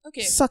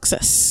Okay.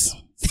 Success.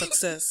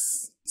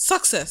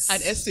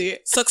 An essay.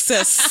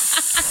 Success.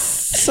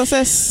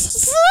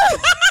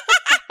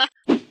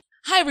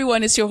 Hi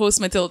everyone, it's your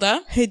host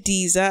Matilda.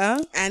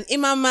 Hadiza. And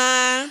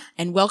Imama.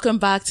 And welcome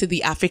back to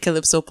the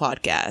Africalypso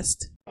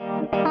podcast.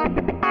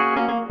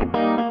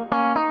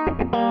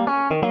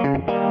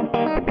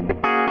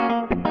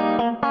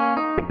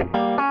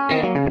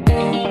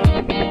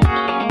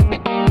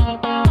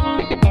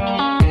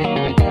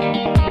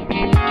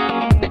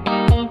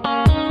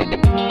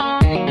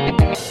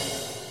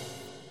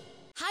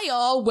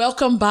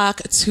 Welcome back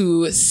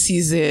to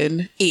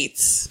season 8.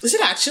 Is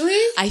it actually?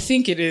 I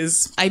think it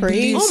is. I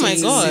believe Oh my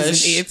gosh.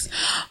 season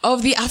 8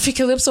 of the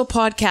Africalypso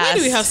podcast. Why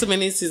do we have so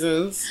many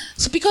seasons?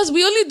 So because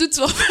we only do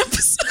 12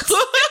 episodes.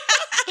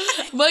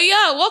 But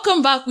yeah,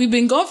 welcome back. We've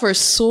been gone for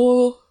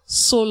so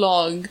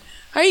long.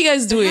 How are you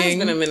guys doing? It's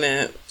been a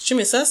minute. Did you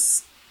miss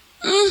us?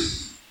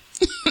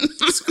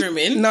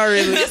 Screaming. Not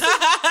really.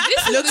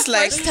 This is Looks the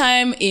like- first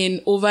time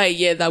in over a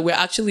year that we're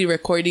actually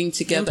recording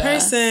together. In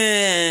person.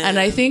 And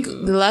I think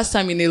the last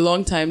time in a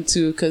long time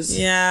too, because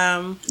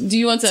Yeah. do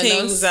you want to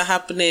Things announce? are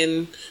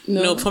happening.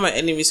 No, for my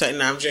enemies right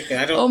now. I'm joking.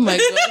 I don't. Oh my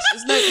gosh.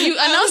 It's not, you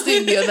announced it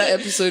in the other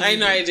episode. I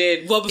know I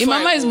did. Well, before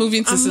Imama I is move,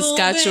 moving to I'm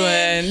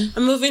Saskatchewan.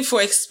 I'm moving for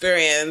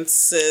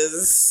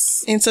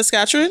experiences. In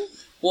Saskatchewan?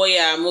 Well,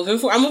 yeah, I'm moving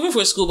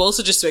for school, but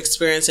also just to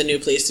experience a new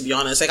place, to be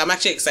honest. Like, I'm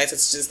actually excited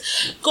to just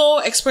go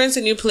experience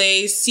a new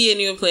place, see a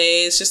new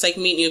place, just like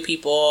meet new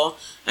people.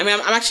 I mean,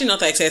 I'm actually not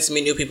that excited to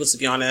meet new people, to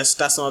be honest.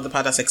 That's not the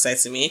part that's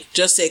exciting me.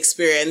 Just to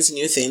experience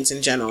new things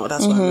in general.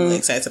 That's what I'm really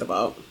excited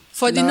about.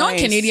 For the Nice.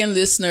 non-Canadian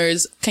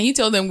listeners, can you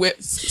tell them where,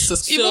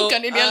 even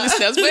Canadian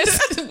listeners,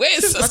 where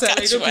is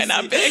Saskatchewan?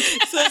 I beg.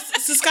 So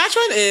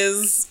Saskatchewan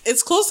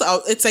it's close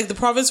to, it's like the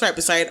province right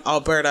beside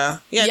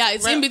Alberta. Yeah,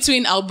 it's right, in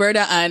between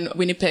Alberta and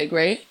Winnipeg,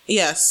 right?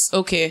 Yes.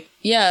 Okay.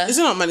 Yeah. Is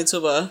it not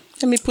Manitoba?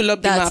 Let me pull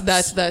up the map.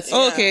 That's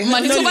Oh, okay.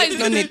 Manitoba,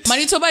 No need.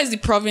 Manitoba is the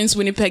province.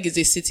 Winnipeg is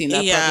a city in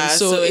that province.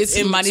 So it's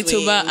in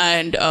Manitoba between.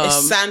 and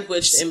It's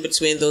sandwiched in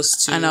between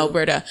those two and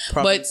Alberta.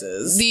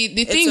 provinces. But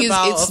the thing it's is,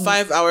 about it's a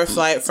 5-hour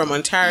flight from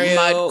Ontario.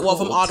 mad Well,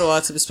 from cold. Ottawa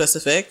to be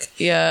specific.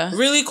 Yeah,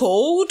 Really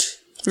cold.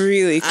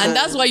 Really cool. and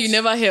that's why you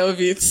never hear of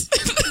it.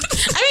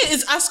 I mean,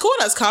 it's as cold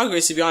as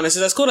Calgary, to be honest.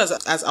 It's as cold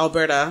as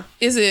Alberta.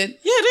 Is it?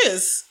 Yeah, it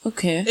is.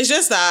 Okay. It's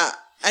just that,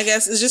 I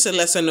guess, it's just a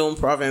lesser known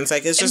province.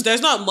 Like, it's just,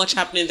 there's not much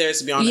happening there,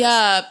 to be honest.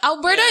 Yeah,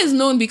 Alberta is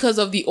known because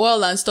of the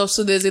oil and stuff,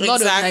 so there's a lot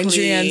of Exactly,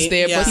 Nigerians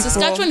there. yeah. But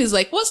Saskatchewan is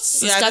like,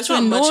 what's Yeah, there's not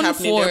Saskatchewan much known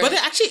happening for? there. But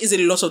there actually is a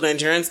lot of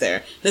Nigerians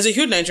there. There's a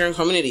huge Nigerian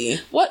community.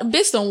 What,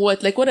 based on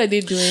what? Like, what are they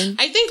doing?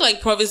 I think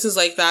like provinces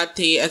like that,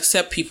 they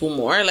accept people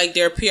more. Like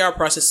their PR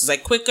process is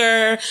like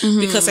quicker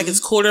because like it's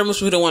colder. Most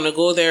people don't want to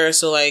go there.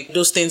 So like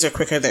those things are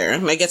quicker there.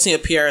 Like getting a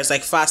PR is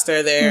like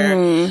faster there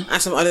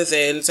and some other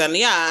things. And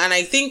yeah, and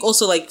I think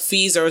also like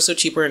fees are also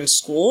cheaper in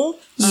school.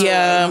 So,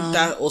 Yeah.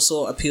 that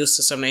also appeals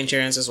to some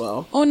Nigerians as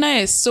well. Oh,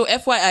 nice. So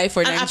FYI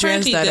for And Nigerians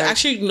apparently that they're are...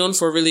 actually known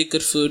for really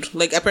good food.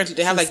 Like apparently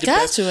they have like the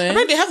best. Saskatchewan?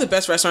 Apparently they have the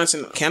best restaurants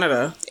in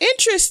Canada.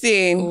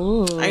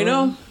 Interesting. I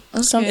know.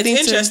 Something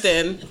It's to-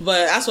 interesting,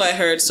 but that's what I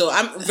heard. So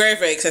I'm very,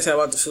 very excited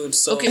about the food.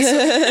 So Okay,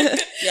 so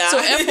yeah. So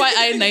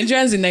FYI,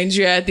 Nigerians in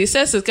Nigeria, they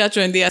said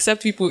Saskatchewan, they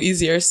accept people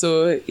easier.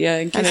 So yeah,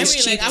 in And case I it's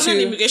mean, cheap like, I'm not an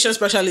too. immigration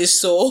specialist,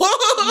 so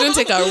don't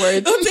take our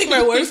word. don't take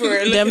my word for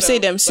it. Them Look say, it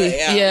up. them say.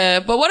 But, Yeah,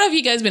 but what have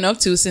you guys been up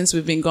to since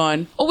we've been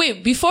gone? Oh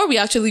wait, before we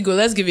actually go,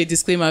 let's give a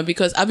disclaimer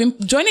because I've been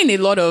joining a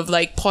lot of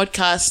like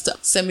podcast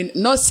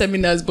not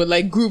seminars, but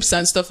like groups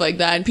and stuff like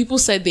that. And people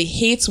said they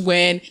hate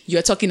when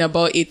you're talking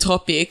about a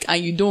topic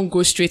and you don't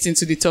go straight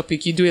into the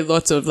topic. You do a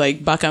lot of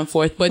like back and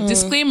forth. But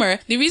disclaimer,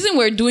 the reason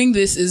we're doing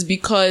this is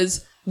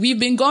because we've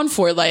been gone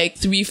for like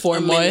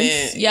 3-4 months.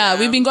 minute, Yeah, yeah.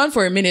 we've been gone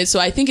for a minute. So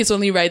I think it's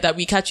only right that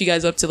we catch you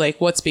guys up to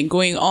like what's been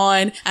going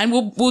on. And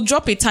we'll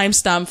drop a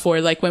timestamp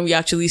for like when we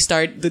actually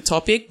start the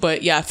topic.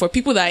 But yeah, for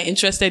people that are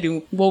interested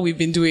in what we've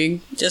been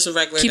doing, just a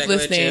regular, keep regular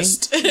listening.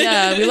 gist.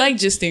 Yeah, we like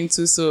gisting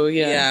too. So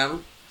yeah. Yeah.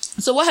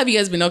 So what have you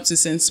guys been up to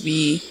since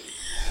we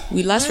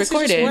last Honestly,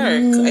 recorded?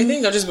 just work. I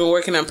think I've just been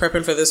working and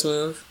prepping for this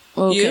move.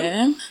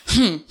 Okay.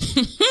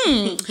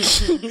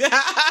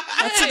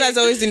 You guys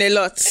always doing a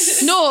lot.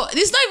 No,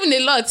 it's not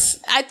even a lot.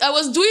 I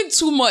was doing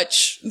too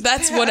much.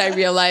 That's what I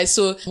realized.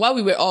 So while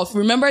we were off,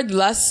 remember the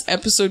last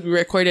episode we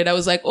recorded, I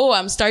was like, oh,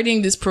 I'm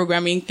starting this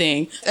programming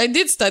thing. I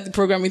did start the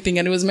programming thing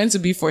and it was meant to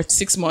be for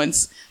 6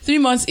 months. 3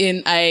 months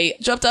in, I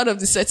dropped out of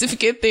the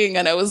certificate thing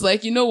and I was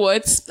like, you know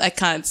what? I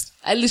can't.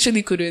 I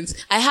literally couldn't.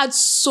 I had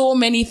so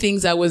many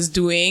things I was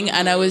doing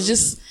and I was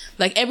just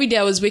like every day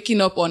I was waking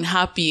up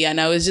unhappy and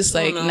I was just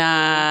like,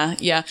 nah,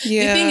 yeah. The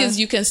thing is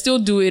you can still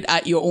do it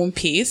at your own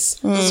pace.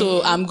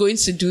 So I'm going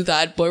to do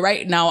that. But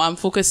right now I'm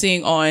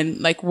focusing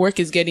on like work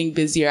is getting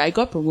busier. I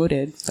got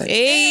promoted. But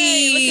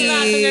Hey, Look at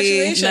that.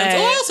 Congratulations. Nice.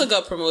 Oh, I also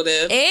got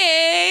promoted.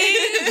 hey,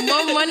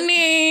 more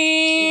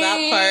money.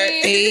 That part.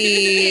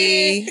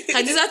 Hey.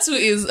 Hadiza too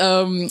is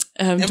doing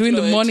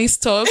the Employed. money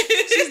stuff.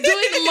 She's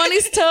doing the money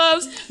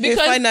stuff Hey,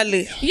 because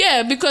finally.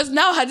 yeah, because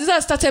now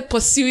Hadiza started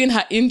pursuing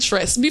her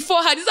interests.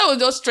 Before Hadiza Hadisa was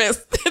just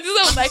stressed.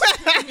 Hadisa was like,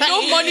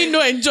 no money,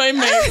 no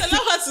enjoyment. I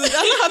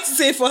know how to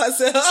say it for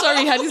herself.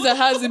 Sorry, Hadisa,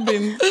 how's it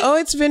been? Oh,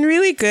 it's been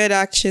really good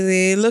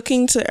actually.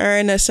 Looking to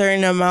earn a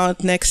certain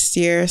amount next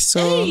year.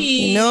 So,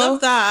 Hey,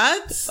 love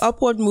that.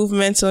 upward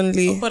movements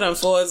only. Upward and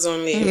forwards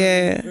only.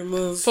 Yeah.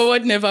 Remove.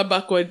 Forward, never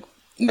backward.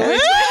 No,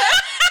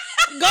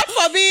 God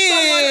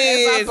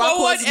forbid.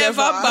 forward, ever,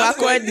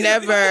 Backward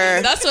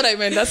never. That's what I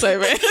meant.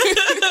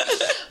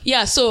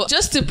 Yeah, so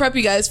just to prep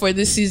you guys for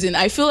this season,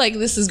 I feel like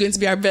this is going to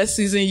be our best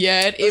season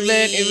yet.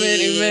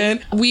 Even.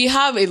 We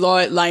have a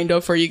lot lined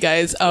up for you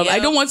guys. I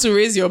don't want to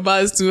raise your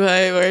bars too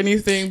high or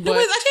anything, but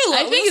it's actually a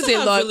lot. I think it's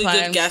a lot really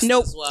planned. good guests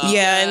Nope. as well.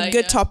 Yeah, and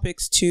good yeah.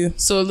 topics too.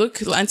 So look,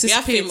 We have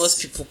anticipate. famous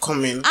people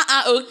coming.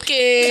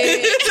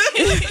 Okay.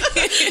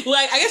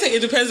 Like, I guess like,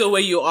 it depends on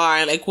where you are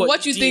and like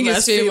what you deem think is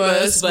as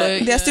famous,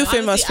 but They're still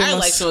famous. honestly, I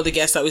like some of the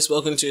guests that we've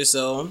spoken to,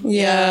 so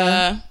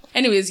Yeah.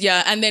 Anyways,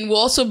 yeah, and then we'll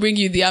also bring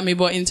you the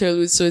Amebo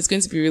interlude, so it's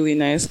going to be really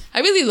nice. I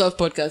really love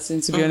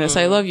podcasting, to be honest.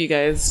 I love you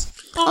guys.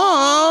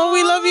 Oh,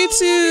 we love you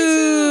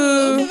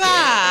too. look at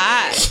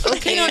that.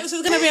 Okay, this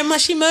is gonna be a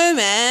mushy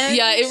moment.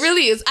 Yeah, it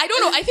really is. I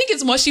don't know. I think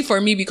it's mushy for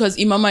me because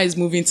Imama is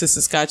moving to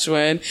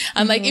Saskatchewan,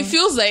 and like it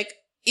feels like,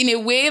 in a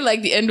way,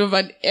 like the end of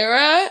an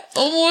era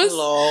almost,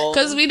 Lol.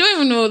 because we don't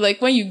even know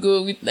like when you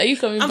go. Are you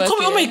coming I'm back?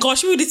 coming. Oh here? my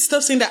gosh, we need to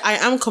stop saying that I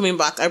am coming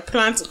back. I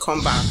plan to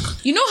come back.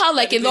 You know how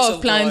like By a the lot grace of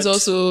of plans God.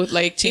 also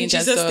like In change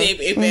and Jesus' stuff. name,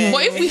 amen.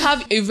 But if we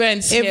have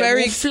events here,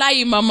 very- we'll fly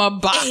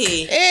Imama back.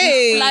 Hey.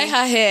 Hey, Fly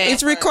her hair.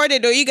 it's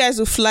recorded though. You guys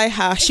will fly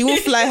her. She won't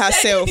fly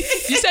herself.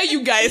 You said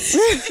you guys.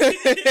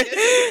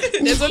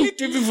 There's only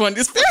 3 people on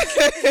this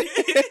podcast.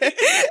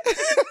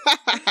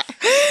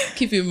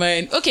 Keep in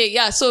mind. Okay,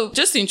 yeah. So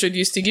just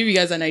to give you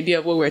guys an idea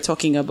of what we're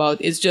talking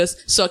about, is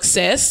just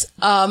success,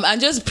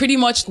 and just pretty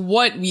much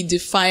what we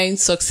define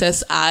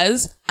success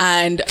as,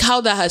 and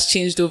how that has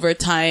changed over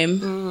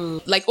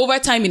time, like over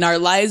time in our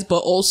lives, but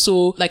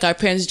also like our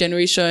parents'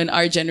 generation,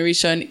 our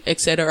generation,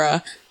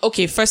 etc.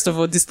 Okay, first of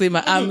all,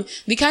 disclaimer, I'm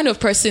the kind of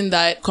person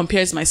that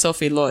compares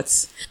myself a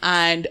lot.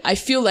 And I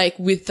feel like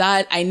with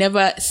that, I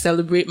never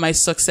celebrate my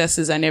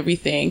successes and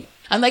everything.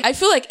 And like, I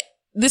feel like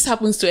this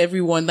happens to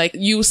everyone. Like,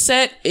 you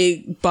set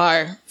a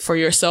bar for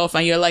yourself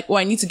and you're like, oh,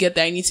 I need to get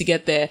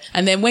there.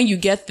 And then when you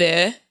get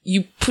there,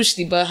 you push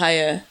the bar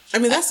higher. I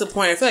mean, that's the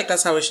point. I feel like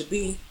that's how it should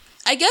be.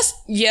 I guess,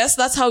 yes,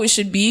 that's how it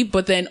should be,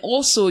 but then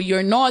also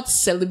you're not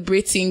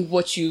celebrating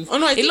what you've... Oh,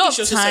 no, I think a lot you of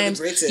should also times,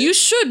 celebrate it. you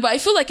should, but I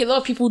feel like a lot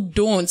of people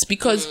don't,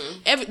 because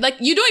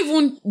you don't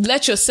even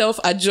let yourself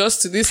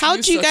adjust to this. How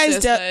new do you guys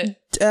success that-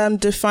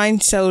 define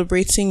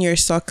celebrating your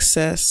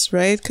success,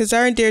 right? Because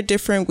aren't there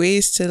different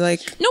ways to like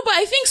No, but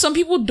I think some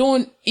people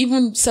don't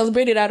even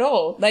celebrate it at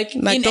all. Like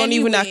in don't any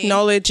even way.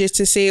 acknowledge it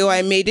to say, oh,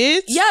 I made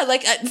it? Yeah,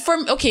 like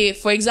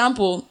for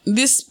example,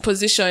 this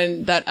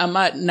position that I'm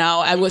at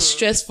now, I was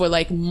stressed for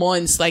like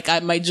months, like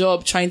at my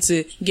job, trying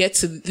to get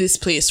to this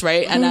place,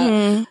 right?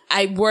 And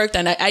I worked,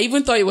 and I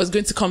even thought it was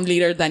going to come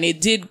later than it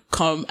did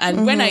come.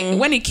 And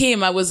when it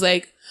came, I was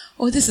like,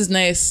 oh, this is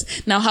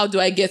nice. Now, how do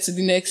I get to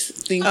the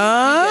next thing?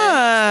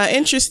 Ah,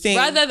 interesting.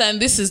 Rather than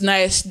this is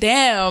nice,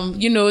 damn,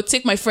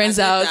 take my friends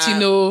out,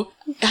 that.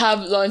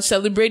 have lunch,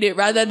 celebrate it,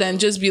 rather than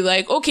just be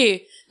like,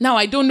 okay, now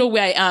I don't know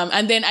where I am.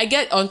 And then I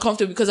get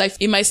uncomfortable because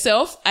in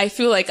myself, I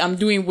feel like I'm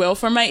doing well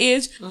for my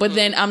age, but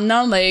then I'm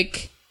now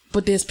like,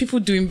 but there's people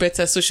doing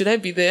better. So should I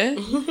be there?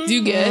 Do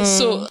you get?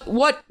 So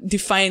what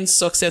defines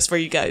success for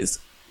you guys?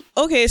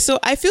 Okay, so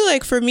I feel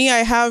like for me, I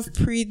have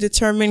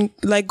predetermined,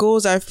 like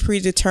goals I've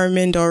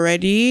predetermined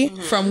already.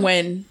 From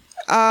when?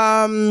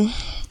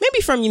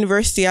 Maybe from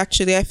university,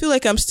 actually. I feel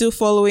like I'm still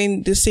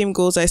following the same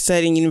goals I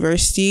set in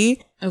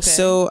university. Okay.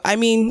 So, I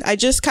mean, I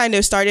just kind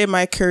of started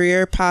my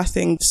career path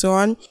and so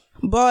on.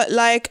 But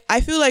like, I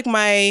feel like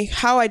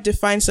how I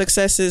define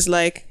success is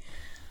like,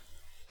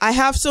 I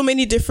have so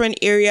many different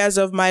areas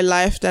of my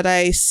life that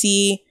I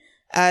see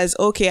as,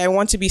 okay, I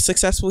want to be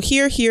successful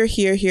here,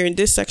 in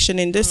this section,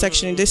 in this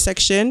section, in this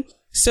section.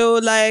 So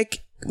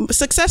like,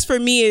 success for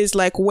me is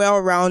like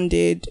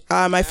well-rounded.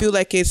 I feel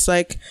like it's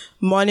like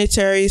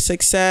monetary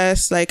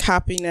success, like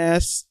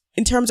happiness,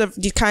 in terms of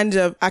the kind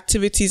of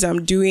activities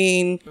I'm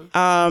doing,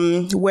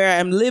 where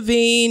I'm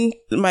living,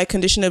 my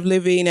condition of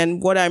living,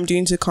 and what I'm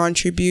doing to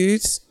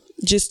contribute,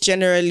 just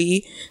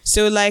generally.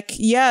 So like,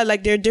 yeah,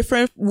 like there are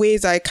different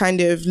ways I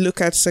kind of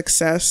look at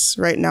success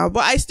right now,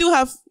 but I still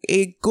have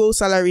a goal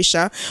salary,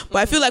 but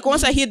I feel like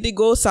once I hit the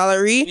goal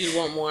salary, You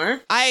want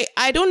more?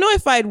 I don't know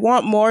if I'd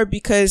want more,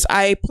 because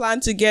I plan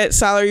to get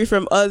salary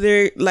from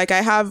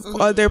I have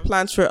other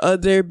plans for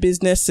other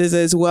businesses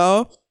as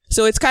well.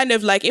 So it's kind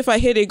of like, if I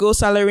hit a goal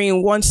salary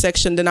in one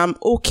section, then I'm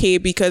okay,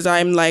 because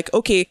I'm like,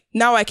 okay,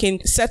 now I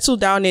can settle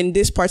down in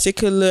this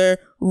particular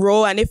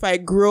role. And if I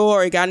grow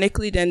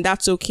organically, then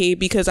that's okay,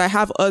 because I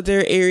have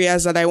other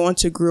areas that I want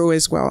to grow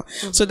as well.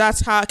 So that's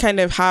how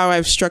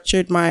I've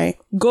structured my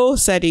goal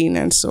setting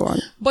and so on.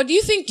 But do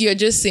you think you're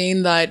just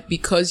saying that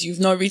because you've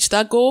not reached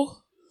that goal?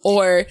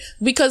 Or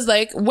because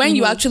like when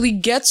you actually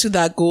get to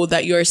that goal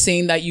that you're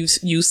saying that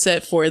you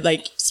set for,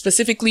 like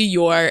specifically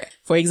your,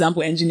 for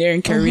example,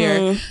 engineering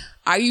career,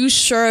 are you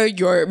sure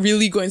you're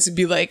really going to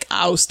be like,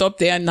 I'll stop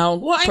there and now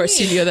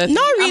pursue the other thing?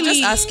 Not really. I'm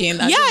just asking.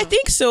 I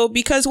think so,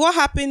 because what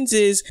happens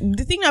is,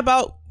 the thing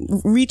about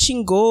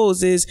reaching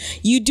goals is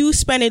you do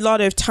spend a lot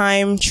of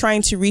time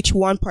trying to reach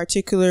one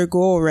particular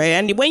goal, right?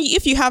 And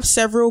if you have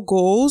several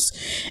goals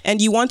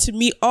and you want to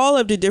meet all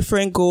of the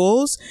different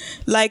goals,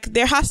 like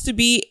there has to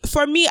be,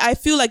 for me, I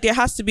feel like there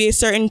has to be a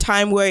certain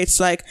time where it's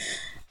like,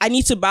 I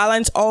need to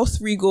balance all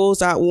 3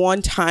 goals at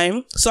one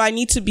time. So I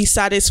need to be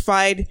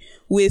satisfied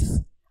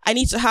with, I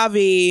need to have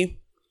a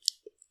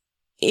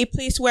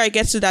place where I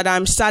get to that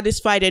I'm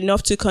satisfied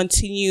enough to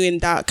continue in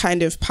that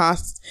kind of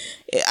path.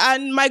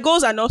 And my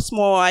goals are not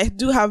small. I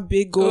do have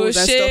big goals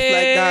and stuff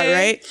like that,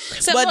 right?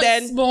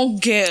 Small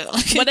girl.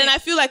 But then I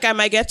feel like I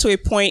might get to a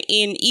point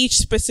in each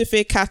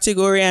specific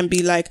category and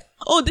be like,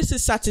 oh, this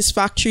is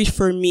satisfactory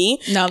for me.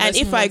 Now, and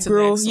if I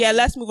grow,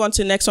 let's move on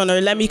to the next one, or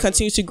let me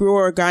continue to grow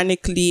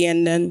organically.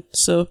 And then,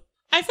 so.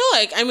 I feel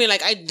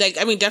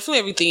like, definitely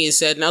everything you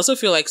said. And I also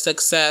feel like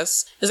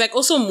success is like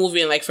also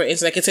moving, like for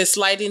instance, like it's a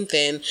sliding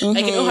thing.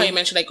 Like, you know how you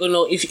mentioned, like,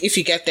 if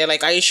you get there,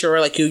 like, are you sure,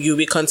 like, you'll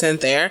be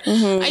content there?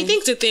 I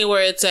think the thing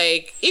where it's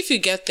like, if you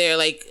get there,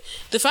 like,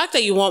 the fact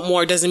that you want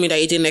more doesn't mean that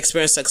you didn't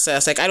experience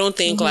success. Like, I don't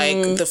think,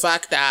 like, the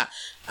fact that,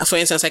 for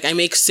instance, like I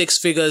make 6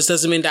 figures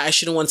doesn't mean that I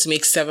shouldn't want to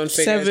make 7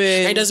 figures.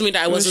 It doesn't mean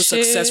that I wasn't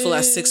successful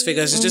at 6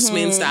 figures. It just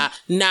means that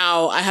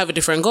now I have a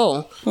different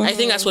goal. I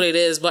think that's what it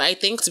is. But I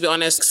think, to be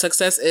honest,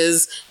 success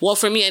is, well,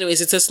 for me anyways,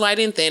 it's a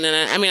sliding thing. And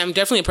I'm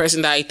definitely a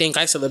person that I think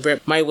I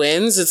celebrate my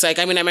wins. It's like,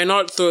 I might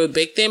not throw a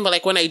big thing, but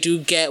like when I do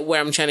get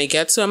where I'm trying to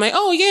get to, I'm like,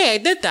 oh yeah, I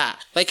did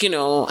that. Like,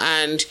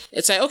 and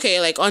it's like,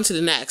 okay, like on to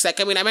the next. Like,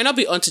 I might not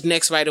be on to the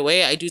next right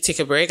away. I do take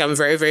a break. I'm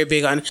very, very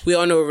big on, we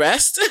all know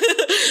rest.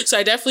 So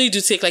I definitely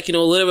do take like,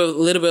 a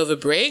little bit of a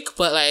break,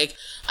 but like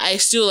I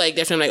still like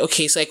definitely like,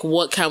 okay, so like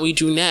what can we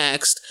do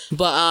next?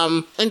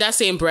 But in that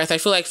same breath, I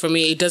feel like for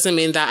me, it doesn't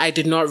mean that I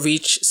did not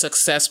reach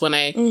success when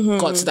I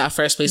got to that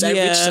first place. I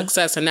reached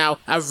success, and now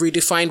I've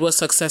redefined what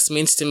success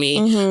means to me,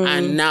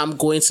 and now I'm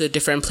going to a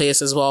different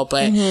place as well.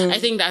 But I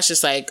think that's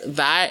just like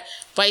that.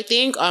 But I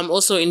think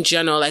also in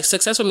general, like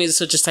success for me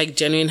is also just like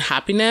genuine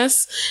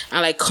happiness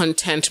and like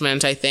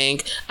contentment, I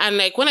think. And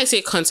like when I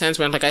say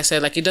contentment, like I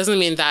said, like it doesn't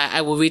mean that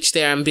I will reach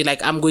there and be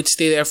like, I'm going to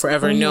stay there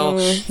forever. No,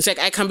 it's like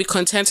I can be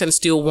content and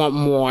still want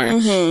more,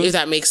 if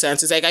that makes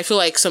sense. It's like I feel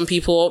like some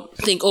people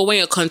think, oh, when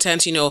you're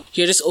content, you're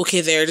just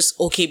okay there, just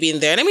okay being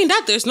there. And I mean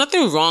that there's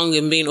nothing wrong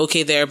in being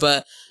okay there,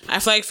 but I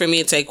feel like for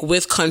me, it's like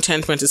with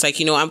contentment, it's like,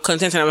 I'm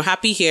content and I'm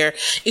happy here.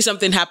 If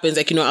something happens,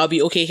 like, I'll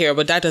be okay here,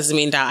 but that doesn't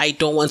mean that I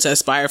don't want to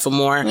aspire for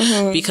more,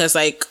 because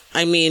like,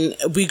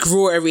 we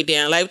grow every day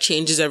and life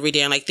changes every day,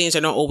 and like things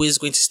are not always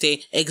going to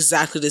stay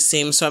exactly the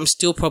same. So I'm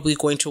still probably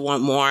going to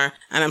want more,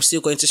 and I'm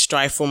still going to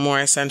strive for more,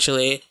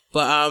 essentially.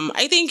 But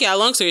I think,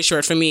 long story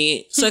short, for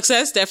me,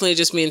 success definitely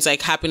just means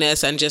like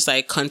happiness and just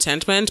like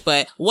contentment.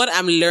 But what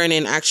I'm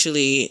learning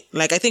actually,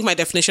 like I think my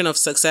definition of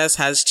success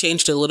has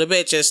changed a little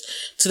bit, just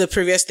to the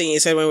previous thing you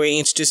said when we were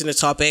introducing the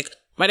topic.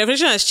 My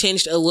definition has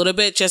changed a little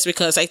bit, just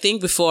because I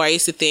think before I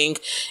used to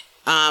think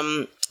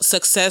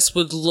success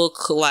would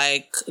look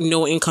like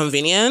no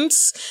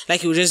inconvenience.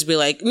 Like it would just be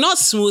like not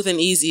smooth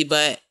and easy,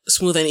 but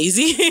smooth and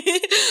easy.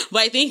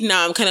 But I think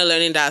now I'm kind of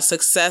learning that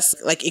success,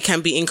 like it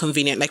can be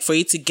inconvenient. Like for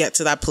you to get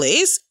to that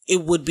place,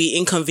 it would be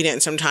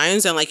inconvenient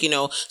sometimes. And like,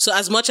 so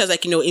as much as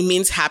like, it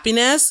means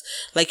happiness,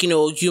 like,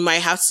 you might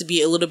have to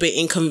be a little bit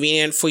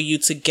inconvenient for you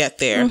to get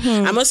there.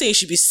 I'm not saying you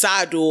should be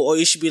sad or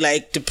you should be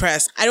like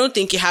depressed. I don't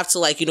think you have to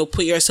like,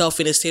 put yourself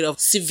in a state of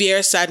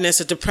severe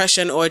sadness or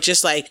depression, or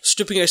just like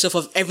stripping yourself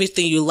of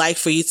everything you like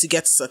for you to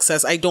get to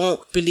success. I don't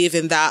believe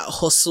in that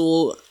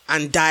hustle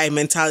and die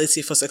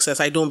mentality for success.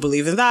 I don't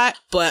believe in that.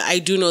 But I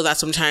do know that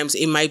sometimes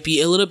it might be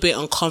a little bit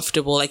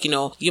uncomfortable. Like,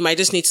 you might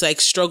just need to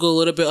like struggle a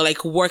little bit, or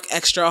like work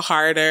extra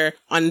harder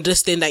on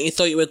this thing that you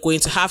thought you were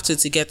going to have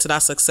to get to that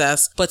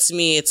success. But to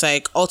me, it's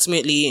like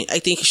ultimately, I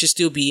think you should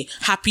still be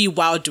happy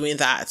while doing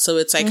that. So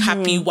it's like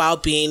happy while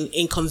being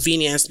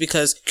inconvenienced,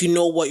 because you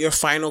know what your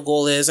final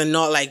goal is, and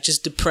not like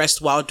just depressed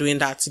while doing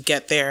that to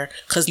get there.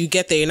 Because you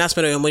get there, you're not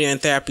spending your money on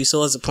therapy. So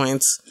what's the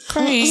point?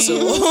 Crazy.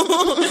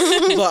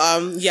 So,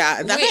 but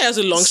yeah, that kind of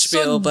a long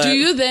spiel. But do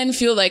you then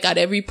feel like at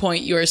every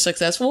point you're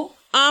successful?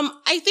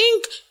 I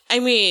think,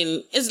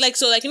 it's like,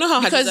 so like,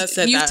 how because Hadiza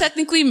said you that.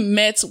 technically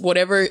met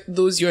whatever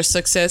those your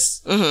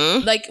success.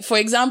 Like, for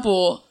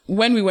example,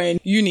 when we were in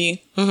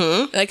uni,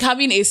 like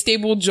having a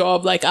stable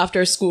job, like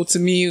after school, to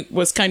me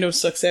was kind of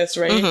success,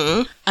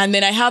 right? And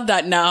then I have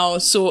that now.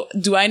 So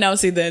do I now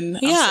say then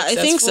I'm I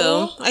think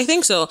so.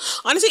 successful?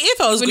 Honestly,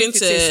 if I was Even going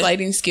if it's a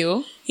sliding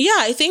scale. Yeah,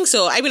 I think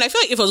so. I mean, I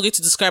feel like if I was going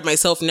to describe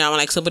myself now and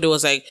like somebody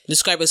was like,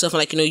 describe yourself and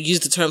like,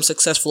 use the term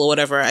successful or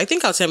whatever, I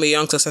think I'll tell me a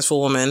young, successful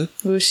woman.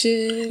 Oh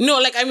shit. No,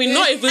 like, I mean,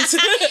 not even... No,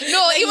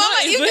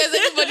 if there's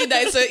anybody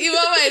that is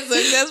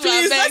successful,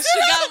 Please, I beg,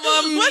 sugar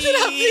mommy. What's it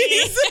up,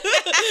 please?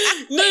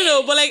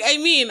 No, but like, I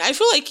mean, I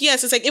feel like,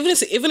 yes, it's like,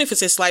 even if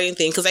it's a sliding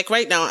thing, because like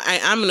right now, I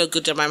am in a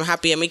good job, I'm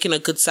happy, I'm making a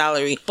good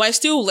salary, but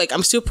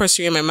I'm still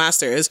pursuing my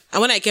master's.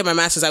 And when I get my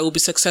master's, I will be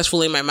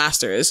successful in my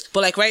master's.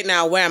 But like right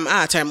now, where I'm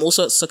at, I'm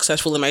also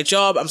successful in my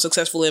job, I'm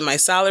successful in my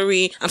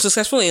salary, I'm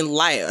successful in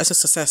life. I said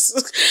success.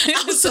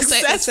 I'm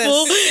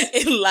successful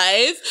in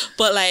life,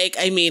 but like,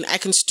 I mean, I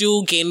can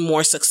still gain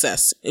more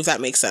success, if that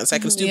makes sense. I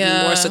can still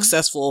be more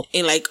successful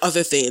in like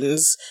other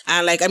things.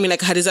 And like, I mean,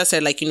 like Hadiza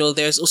said, like,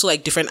 there's also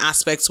like different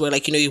aspects where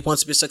like, you want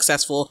to be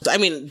successful. I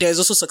mean, there's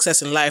also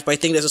success in life, but I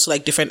think there's also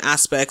like different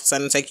aspects,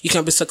 and it's like, you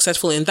can be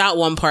successful in that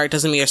one part,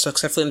 doesn't mean you're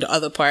successful in the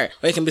other part,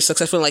 or you can be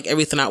successful in like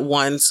everything at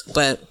once.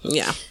 But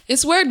yeah.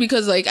 It's weird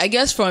because like, I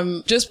guess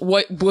from just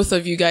what both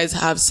of you guys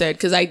have said,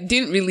 because I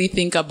didn't really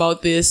think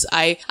about this.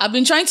 I've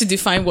been trying to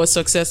define what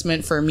success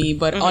meant for me,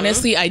 but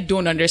honestly, I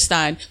don't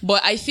understand.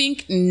 But I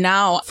think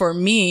now for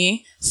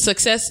me,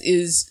 success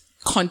is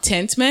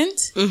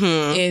contentment.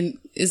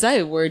 Is that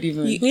a word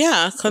even?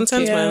 Yeah,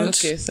 contentment.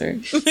 Okay, sorry.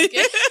 Just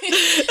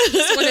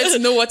wanted to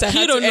know what I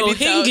had to edit out.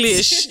 You don't know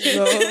English.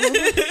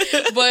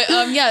 But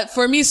yeah,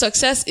 for me,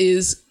 success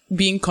is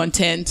being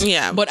content.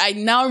 Yeah. But I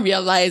now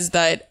realize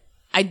that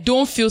I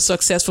don't feel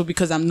successful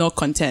because I'm not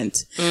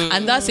content.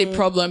 And that's a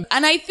problem.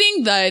 And I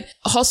think that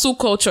hustle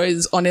culture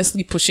is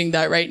honestly pushing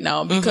that right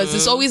now, because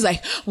it's always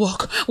like,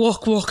 walk,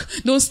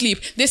 don't sleep.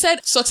 They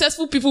said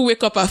successful people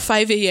wake up at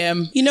 5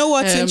 a.m. You know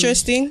what's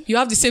interesting? You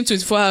have the same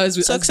 24 hours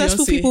with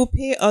successful people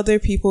pay other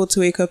people to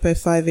wake up at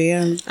 5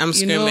 a.m. I'm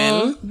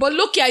screaming. But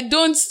look, I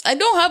don't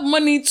have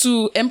money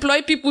to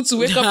employ people to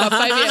wake up at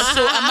 5 a.m.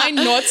 So am I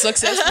not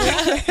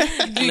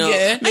successful? No.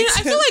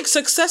 I feel like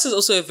success is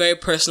also a very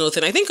personal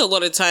thing. I think a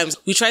lot of times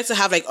we try to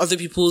have like other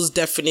people's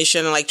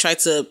definition and like try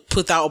to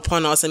put that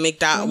upon us and make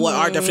that what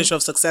our definition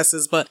of success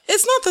is, but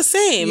it's not the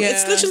same. Yeah.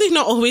 It's literally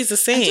not always the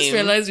same. I just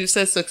realized you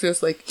said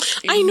success like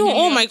I know.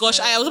 Oh my gosh.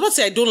 I was about to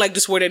say I don't like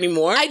this word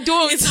anymore. I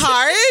don't. It's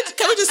hard.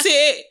 Can we just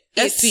say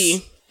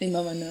it?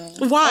 Mama, no.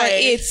 Why?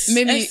 It's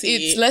maybe I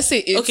see. it's. Let's say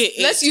it's. Okay,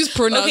 let's use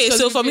pronouns. Okay,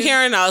 so from here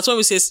on out, when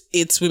we say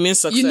it's, we mean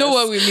success. You know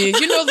what we mean.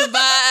 You know the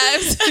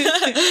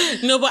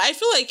vibes. No, but I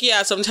feel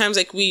like sometimes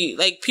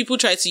like people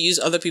try to use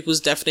other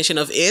people's definition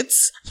of it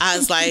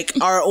as like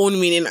our own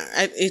meaning.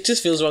 It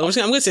just feels wrong. I'm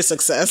going to say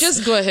success.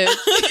 Just go ahead.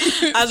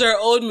 As our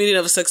own meaning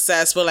of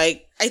success, but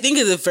like I think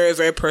it's a very,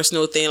 very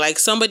personal thing. Like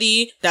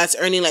somebody that's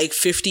earning like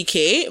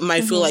 50K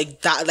might feel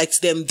like that, like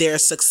to them, they're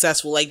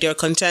successful. Like they're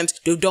content.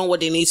 They've done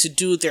what they need to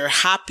do. They're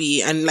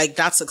happy. And like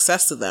that's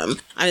success to them.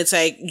 And it's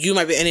like, you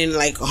might be earning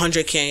like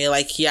 100K and you're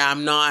like, yeah,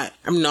 I'm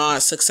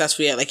not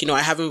successful yet. Like,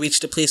 I haven't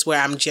reached a place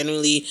where I'm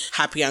genuinely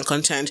happy and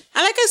content.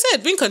 And like I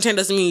said, being content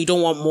doesn't mean you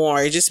don't want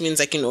more. It just means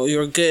like,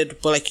 you're good,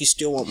 but like you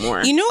still want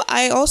more.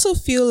 I also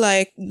feel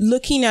like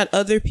looking at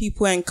other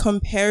people and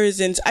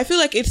comparisons, I feel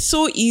like it's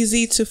so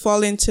easy to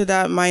fall into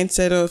that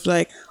mindset of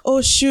like,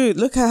 oh shoot,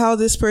 look at how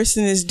this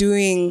person is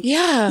doing.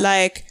 Yeah.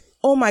 Like,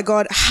 oh my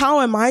God, how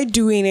am I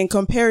doing in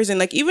comparison?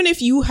 Like, even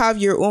if you have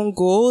your own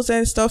goals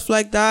and stuff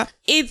like that,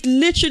 it's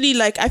literally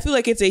like, I feel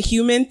like it's a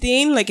human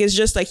thing. Like, it's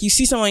just like you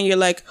see someone, you're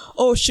like,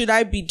 oh, should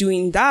I be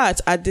doing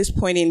that at this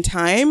point in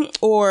time?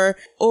 Or,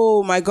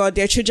 oh my God,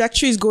 their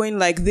trajectory is going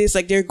like this.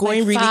 Like, they're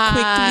going really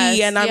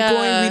quickly and I'm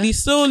going really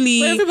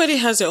slowly. But everybody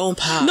has their own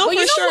path. No,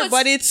 for sure.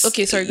 But it's...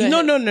 Okay, sorry, go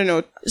ahead.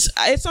 No.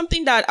 It's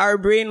something that our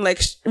brain,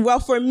 like, well,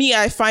 for me,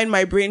 I find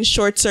my brain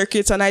short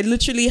circuits and I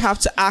literally have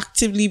to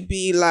actively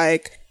be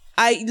like,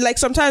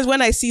 sometimes when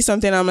I see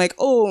something, I'm like,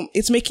 oh,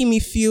 it's making me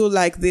feel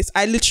like this.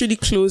 I literally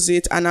close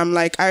it and I'm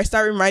like, I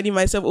start reminding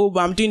myself, oh,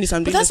 but I'm doing this,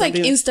 I'm doing this. But that's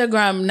like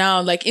Instagram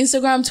now, like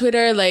Instagram,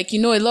 Twitter, like, a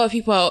lot of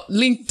people,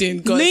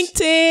 LinkedIn.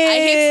 LinkedIn.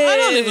 I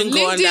don't even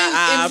go on LinkedIn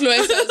that app.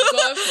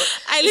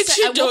 Influencers. I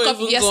literally don't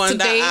even go on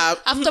that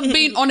app. After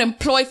being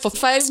unemployed for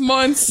 5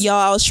 months. Yo,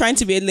 I was trying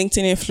to be a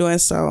LinkedIn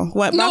influencer.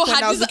 Back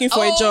when I was looking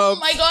for a job. Oh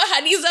my God,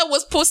 Hadiza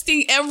was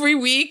posting every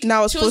week.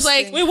 Now she was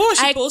like, wait, what was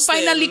she posting?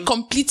 I finally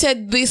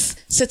completed this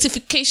certification.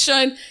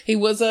 It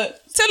was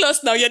tell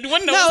us now. You're the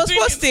one that was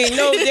posting.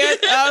 No,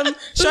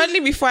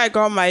 shortly before I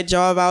got my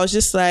job, I was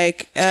just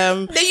like,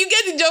 then you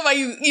get the job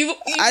and you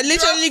I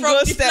literally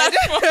ghosted.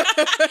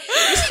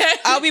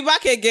 I'll be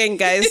back again,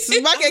 guys.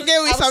 Back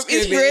again with some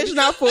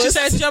inspirational posts. She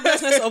said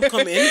joblessness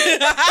upcoming.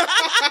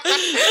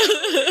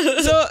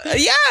 So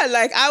yeah,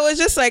 like I was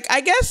just like,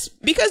 I guess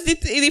because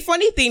the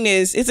funny thing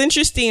is, it's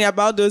interesting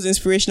about those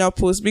inspirational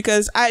posts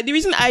because the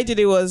reason I did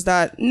it was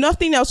that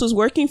nothing else was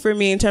working for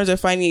me in terms of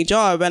finding a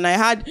job, and I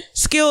had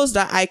skills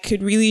that I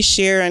could really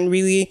share and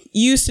really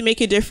use to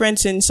make a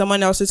difference in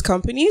someone else's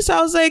company. So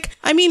I was like,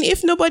 I mean,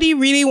 if nobody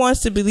really wants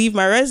to believe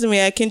my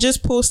resume, I can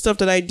just post stuff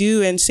that I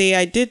do and say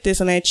I did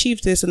this and I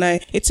achieved this and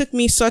it took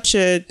me such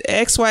a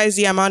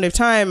XYZ amount of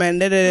time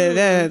and da da da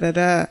da da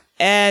da.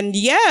 And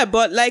yeah,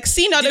 but like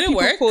seeing other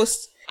people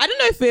post. I don't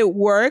know if it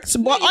works,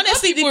 but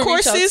honestly, the people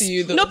reach out courses, to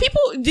you, though. no,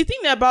 people, the thing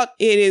about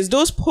it is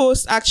those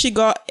posts actually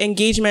got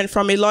engagement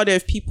from a lot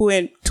of people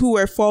who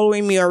were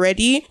following me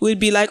already, would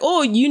be like,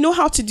 oh, you know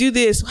how to do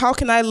this. How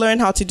can I learn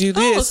how to do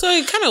this? Oh, so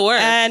it kind of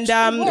works.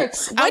 And,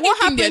 works. and Why do you what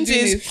think they're happens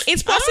doing is, this?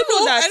 it's I don't possible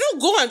know. that I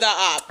don't go on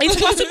that app. it's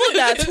possible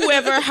that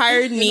whoever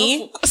hired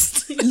me,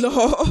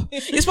 no,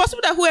 it's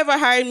possible that whoever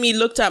hired me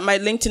looked at my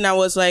LinkedIn and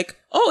was like,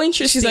 oh,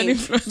 interesting. She's an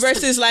influencer.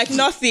 Versus like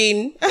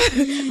nothing,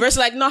 versus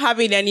like not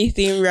having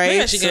anything, right?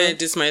 Maybe I should get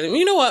this my.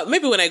 You know what?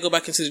 Maybe when I go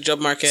back into the job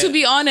market. To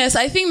be honest,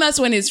 I think that's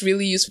when it's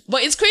really useful.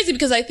 But it's crazy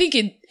because I think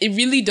it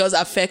really does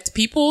affect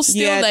people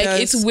still. Yeah, it like,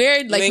 does. it's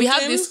weird. Like, we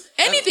have LinkedIn? this,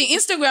 anything,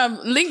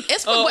 Instagram, link,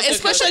 Oh, but okay,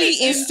 especially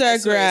okay.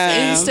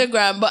 Instagram.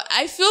 Instagram. But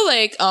I feel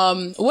like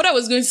what I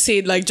was going to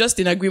say, like,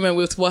 just in agreement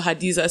with what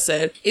Hadiza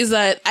said, is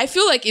that I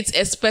feel like it's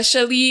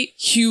especially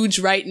huge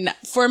right now,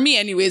 for me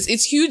anyways,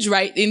 it's huge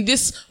right in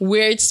this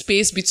weird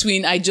space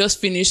between I just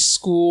finished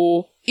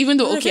school, even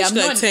though, okay, I'm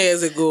like not 10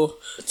 years ago.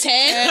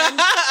 10.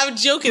 I'm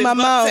joking.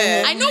 Mama, It's not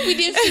 10. I know we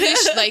didn't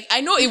finish, like,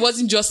 I know it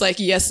wasn't just like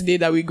yesterday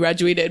that we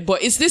graduated,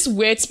 but it's this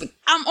weird,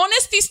 I'm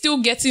honestly still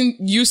getting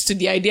used to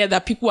the idea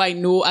that people I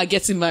know are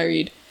getting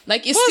married.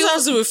 Like, it's What still,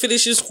 else do we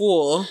finishing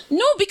school?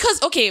 no,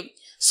 because, okay,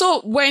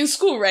 so we're in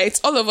school, right?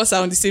 All of us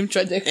are on the same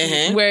trajectory.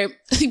 Uh-huh. Where,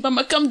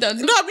 Mama, calm down.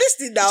 No, I'm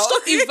listening now.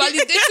 Stop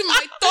invalidating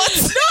my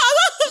thoughts.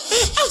 No,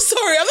 I'm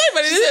sorry. I'm not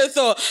invalidating your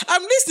thought.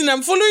 I'm listening.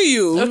 I'm following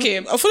you. Okay.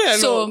 I'm following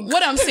So along.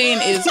 what I'm saying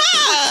is,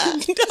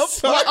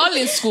 we're all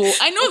in school.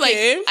 I know,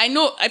 Okay. like, I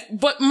know,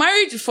 but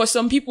marriage for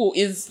some people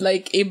is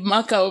like a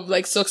marker of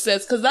like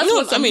success, because that's No,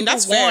 what some I mean, people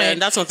that's fair. want,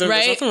 That's nothing,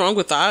 right? there's nothing wrong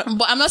with that.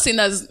 But I'm not saying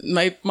that's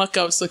my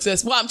marker of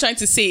success. What I'm trying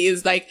to say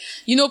is, like,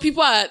 you know,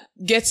 people are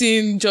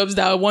getting jobs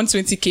that are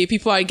 120K.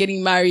 People are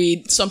getting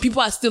married. Some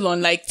people are still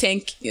on like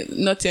 10K,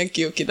 not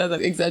 10K. Okay, that's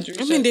an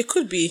exaggeration. I mean, they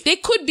could be. They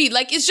could be,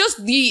 like, it's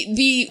just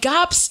the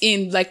gaps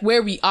in like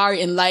where we are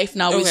in life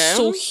now is Okay.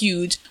 so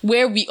huge.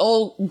 Where we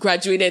all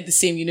graduated the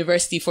same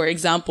university, for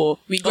example,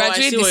 we Oh, I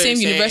graduated see the what same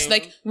you're university.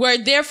 saying. Like, we're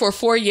there for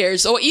 4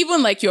 years, or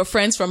even like your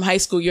friends from high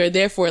school, you're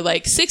there for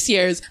like 6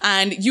 years,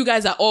 and you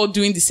guys are all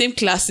doing the same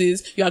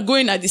classes. You are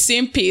going at the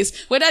same pace.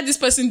 Whether this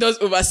person does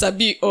over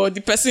sabi or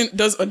the person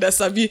does under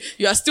sabi,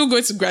 you are still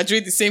going to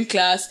graduate the same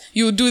class.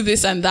 You do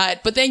this and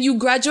that, but then you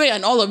graduate,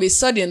 and all of a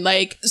sudden,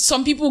 like,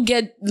 some people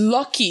get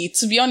lucky.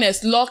 To be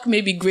honest, luck,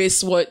 maybe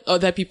grace, what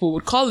other people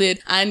would call it,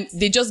 and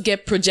they just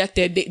get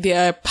projected.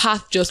 Their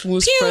path just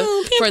moves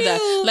further.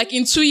 Like,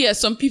 in 2 years,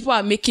 some people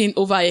are making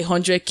over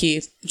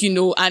 100K, you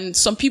know, and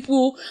some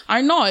people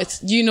are not,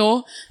 you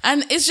know,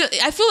 and it's just,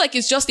 I feel like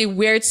it's just a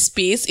weird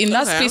space, in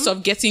that Okay. space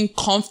of getting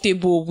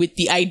comfortable with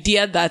the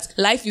idea that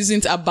life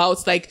isn't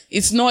about, like,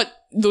 it's not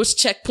those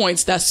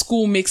checkpoints that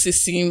school makes it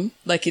seem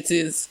like it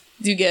is.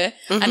 Do you get?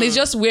 And it's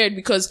just weird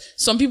because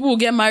some people will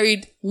get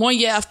married 1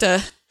 year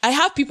after. I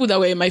have people that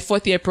were in my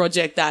 4th year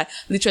project that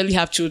literally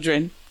have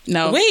children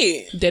now.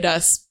 Wait. Dead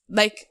us.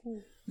 Like,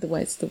 the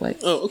whites.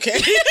 Oh, okay.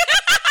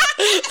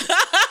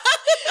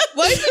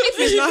 But even if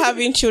it's not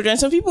having children,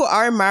 some people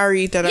are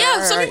married that are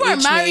Yeah, some people are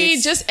age married,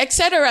 mates. just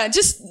etc.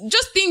 Just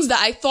things that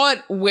I thought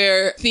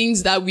were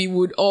things that we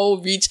would all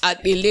reach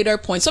at a later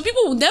point. Some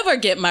people will never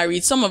get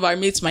married. Some of our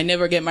mates might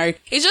never get married.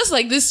 It's just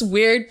like this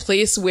weird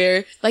place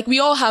where, like, we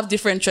all have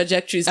different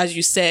trajectories, as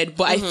you said.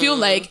 But I feel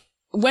like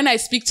when I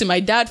speak to my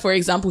dad, for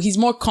example, he's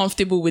more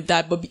comfortable with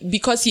that, but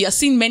because he has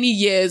seen many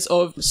years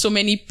of so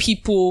many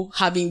people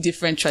having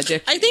different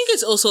trajectories. I think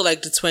it's also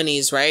like the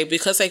 20s, right?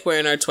 Because like we're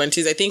in our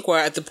 20s, I think we're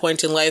at the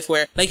point in life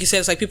where, like you said,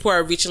 it's like people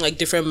are reaching like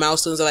different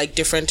milestones at like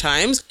different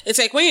times. It's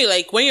like when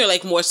you're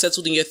like more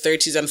settled in your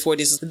 30s and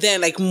 40s,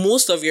 then like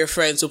most of your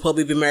friends will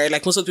probably be married.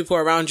 Like most of the people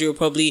around you will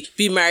probably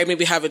be married,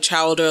 maybe have a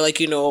child, or like,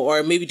 you know,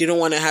 or maybe they don't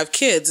want to have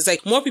kids. It's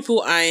like more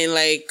people are in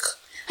like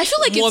I feel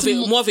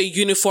like more of a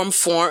uniform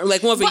form,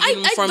 like more of a But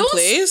uniform I don't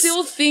place.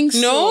 still think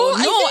so. No?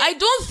 I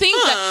don't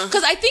think that,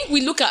 because I think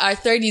we look at our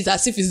 30s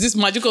as if it's this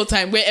magical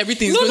time where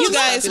everything's going You to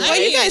guys, happen.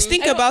 when you guys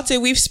think about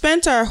it, we've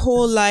spent our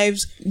whole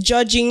lives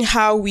judging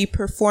how we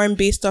perform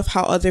based off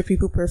how other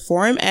people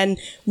perform, and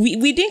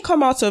we didn't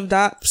come out of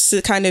that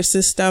kind of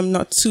system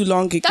not too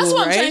long ago. That's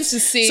what right? I'm trying to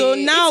say. So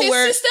now it's a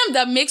we're system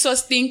that makes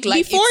us think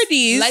like the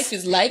 40s. life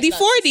is life. The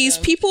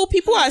 40s,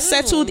 people are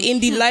settled in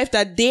the life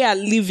that they are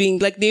living.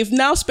 Like they've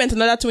now spent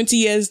another 20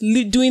 years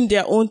doing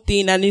their own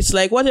thing, and it's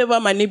like whatever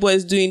my neighbor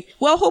is doing.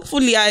 Well,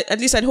 hopefully,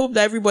 I'd hope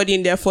that everybody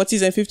in their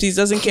 40s and 50s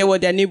doesn't care what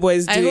their neighbor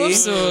is I doing. hope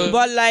so.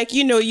 But like,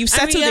 you know, you've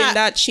settled in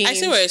that change. I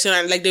see what you're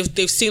saying. Like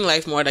they've seen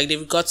life more. Like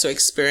they've got to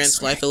experience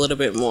life a little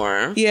bit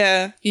more.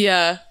 Yeah.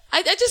 Yeah.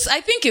 I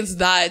think it's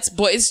that,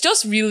 but it's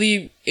just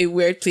really a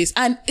weird place.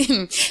 And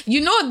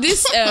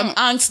this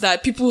angst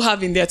that people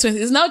have in their 20s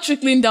is now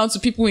trickling down to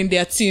people in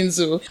their teens.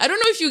 So I don't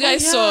know if you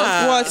guys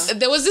saw what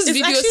there was this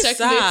video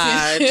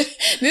circulating.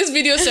 This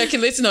video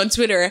circulating on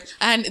Twitter,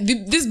 and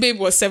this babe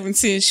was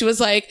 17. She was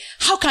like,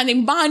 "How can a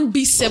man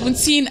be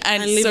 17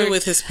 and living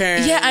with his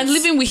parents?" Yeah, and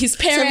living with his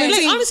parents.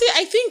 Like, honestly,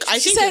 I think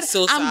said, it's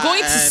so sad. I'm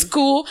going to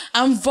school.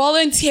 I'm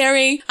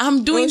volunteering.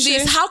 I'm doing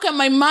this. How can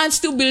my man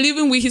still be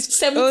living with his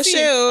 17?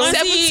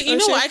 Honestly, you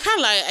know what? I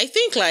can't lie. I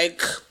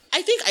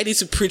think I need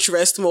to preach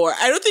rest more.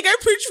 I don't think I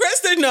preach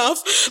rest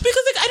enough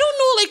because I don't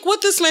know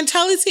what this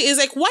mentality is.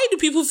 Why do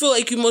people feel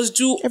like you must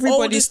do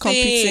everybody's all these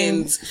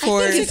competing things?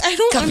 for I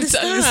don't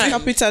understand.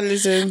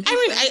 Capitalism. I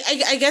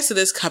mean, I guess it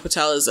is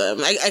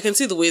capitalism. I can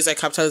see the ways that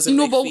capitalism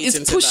but feeds it's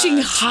into pushing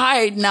that.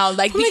 hard now.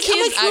 The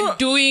kids are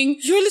doing...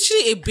 You're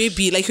literally a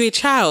baby. You're a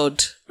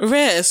child.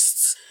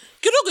 Rest.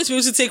 You're not going to be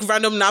able to take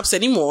random naps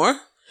anymore.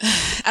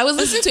 I was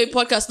listening to a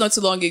podcast not too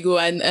long ago,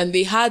 and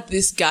they had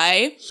this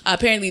guy.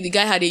 Apparently, the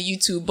guy had a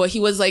YouTube, but he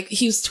was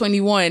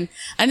 21,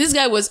 and this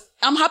guy was.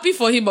 I'm happy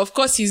for him. Of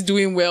course, he's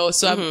doing well.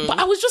 So, but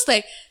I was just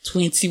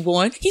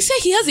 21. He said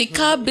he has a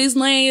car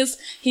business.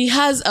 He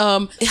has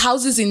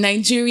houses in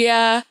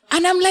Nigeria,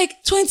 and I'm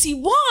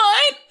 21.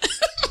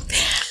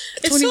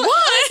 21.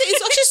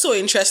 It's actually so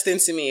interesting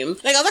to me. I was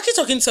actually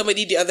talking to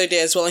somebody the other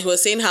day as well, and he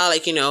was saying how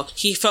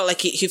he felt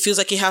like he feels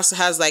like he has he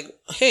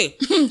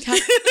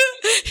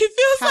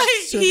feels like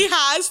he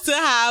has to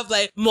have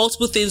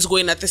multiple things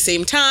going at the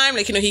same time.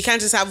 He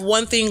can't just have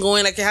one thing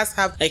going. He has to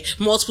have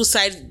multiple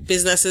side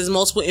businesses,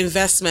 multiple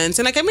investments.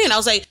 And I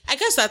was like, I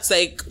guess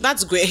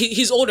that's great.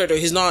 He's older though.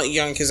 He's not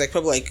young. He's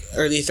probably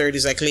early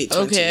 30s, late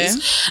 20s. Okay.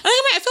 And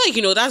I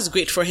feel like that's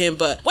great for him.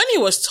 But when he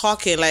was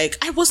talking, I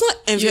was not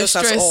envious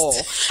at all.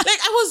 I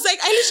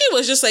literally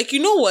was just you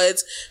know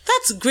what?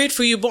 That's great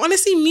for you. But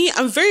honestly, me,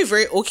 I'm very,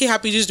 very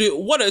happy just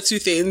doing one or two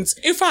things.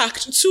 In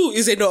fact, two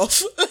is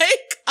enough.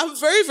 I'm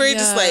very, very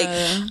just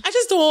I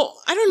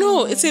don't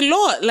know. It's a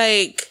lot.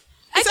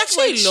 It's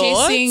actually a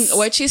lot.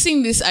 We're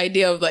chasing this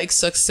idea of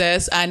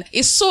success, and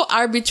it's so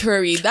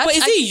arbitrary. But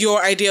is it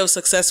your idea of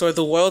success or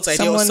the world's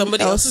idea or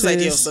somebody else's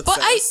idea of success?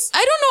 But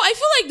I don't know. I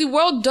feel like the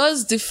world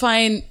does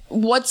define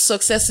what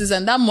success is,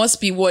 and that must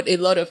be what a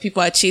lot of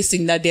people are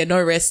chasing, that they're not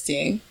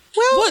resting.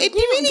 Well, it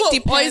really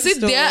depends. Or is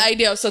it their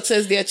idea of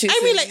success they're chasing?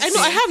 I mean,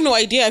 I have no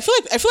idea. I feel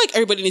like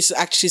everybody needs to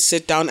actually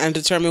sit down and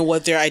determine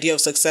what their idea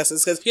of success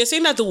is. Because you're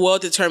saying that the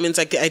world determines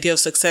the idea of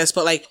success,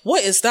 but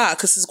what is that?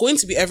 Because it's going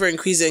to be ever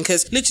increasing.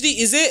 Because literally,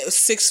 is it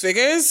 6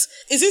 figures?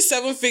 Is it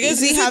 7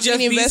 figures? Is it having Jeff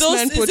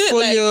investment Bezos?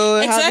 portfolio?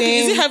 Exactly.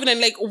 Is it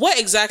having what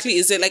exactly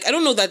is it? I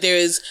don't know that there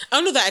is. I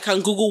don't know that I can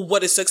Google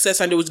what is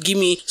success and it would give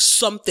me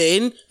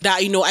something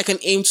that I can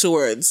aim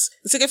towards.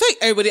 It's I feel like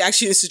everybody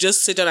actually needs to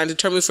just sit down and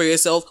determine for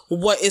yourself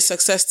what is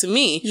success to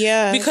me.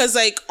 Yeah. Because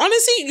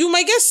honestly, you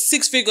might get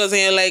 6 figures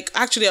and you're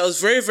actually I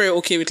was very, very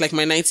okay with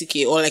my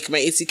 90K or my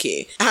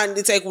 80K. And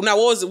it's now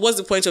what's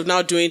the point of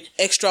now doing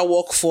extra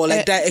work for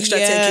that extra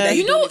 10K that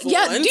you don't even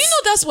want? Do you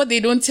know that's what they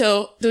don't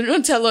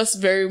tell us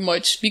very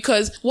much?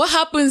 Because what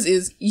happens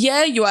is,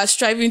 you are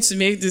striving to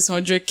make this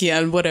 100K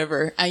and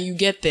whatever, and you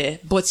get there,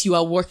 but you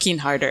are working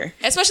harder.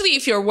 Especially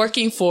if you're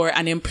working for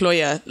an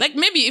employer.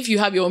 Maybe if you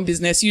have your own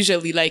business,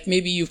 usually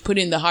maybe you've put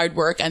in the hard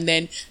work, and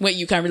then when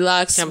you can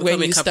relax,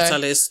 when you start.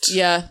 Capitalist.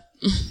 Yeah.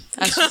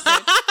 As she said.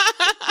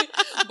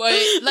 But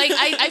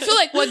I feel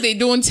like what they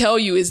don't tell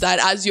you is that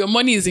as your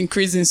money is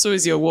increasing, so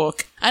is your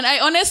work. And I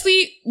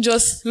honestly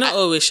just not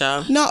always,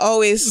 Sha. Not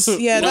always.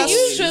 Yeah, that's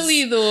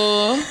usually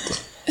though.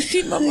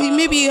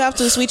 Maybe you have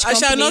to switch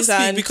companies. I shall not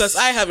speak because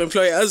I have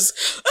employers.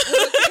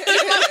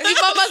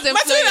 Mama's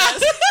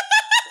employers.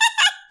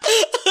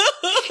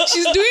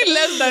 She's doing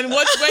less than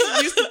what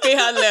we used to pay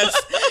her less.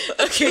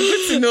 Okay,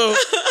 good to know.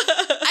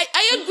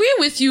 I agree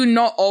with you,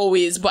 not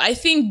always, but I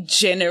think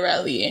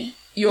generally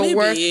your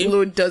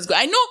workload does go.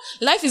 I know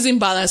life is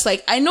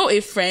imbalanced. I know a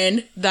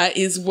friend that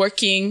is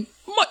working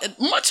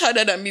much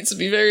harder than me, to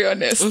be very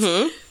honest.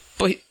 Mm-hmm.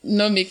 But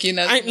not making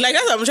as that's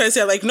what I'm trying to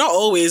say. Not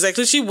always.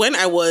 Literally, when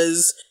I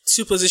was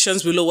 2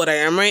 positions below what I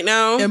am right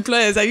now.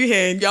 Employers, are you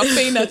hearing? You're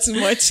paying that too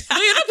much. No,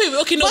 you're not paying.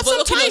 Okay, no, but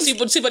the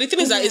thing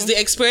is that it's the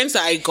experience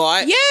that I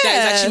got that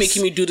is actually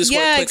making me do this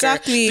work quicker.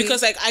 Exactly.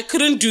 Because I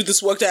couldn't do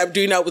this work that I'm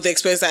doing now with the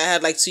experience that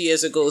I had 2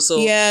 years ago.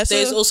 So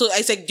there's also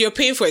you're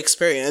paying for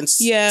experience.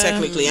 Yeah,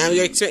 technically, and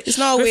it's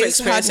not always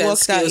hard work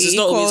that it's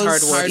not always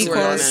hard work. To be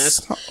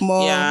honest,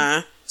 more.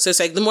 Yeah. So it's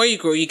the more you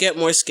grow, you get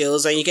more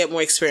skills and you get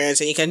more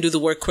experience and you can do the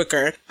work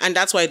quicker. And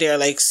that's why they're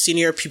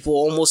senior people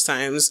almost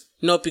times.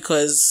 Not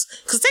because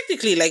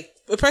technically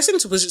a person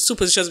 2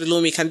 positions below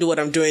me can do what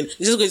I'm doing. It's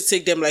just going to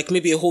take them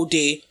maybe a whole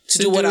day to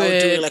do what I would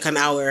do in an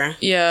hour.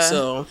 Yeah.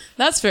 So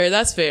that's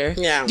fair.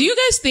 Yeah. Do you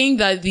guys think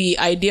that the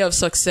idea of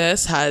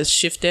success has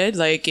shifted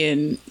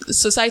in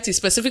society,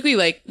 specifically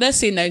let's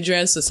say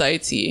Nigerian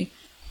society?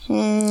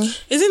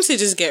 Isn't it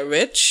just get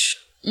rich?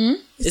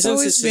 Isn't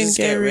it just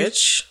get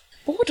rich?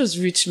 But what does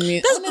rich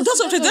mean? That's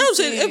what I'm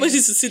saying. Everybody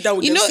needs to sit down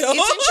with You know, themselves.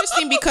 it's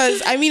interesting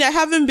because I mean, I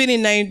haven't been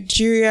in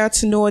Nigeria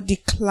to know what the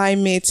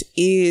climate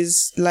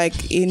is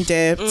like in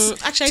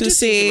depth. Actually, I to do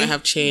say, think it might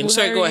have changed.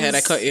 Sorry, go ahead.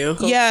 I cut you.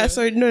 Yeah,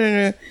 sorry,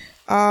 no.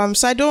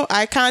 So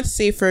I can't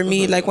say for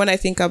me, like when I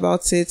think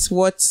about it,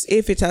 what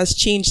if it has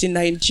changed in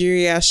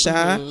Nigeria,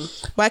 Sha.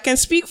 But I can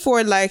speak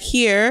for like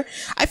here.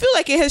 I feel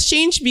like it has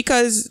changed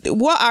because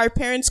what our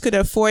parents could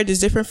afford is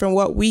different from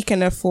what we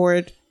can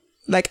afford,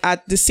 like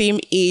at the same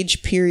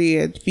age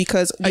period,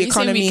 because the Are you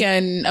saying economy we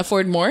can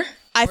afford more?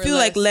 I feel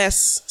like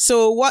less.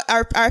 So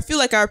I feel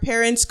like our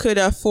parents could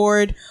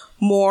afford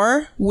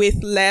more with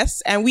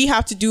less, and we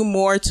have to do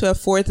more to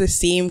afford the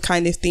same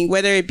kind of thing,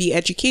 whether it be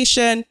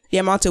education, the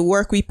amount of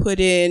work we put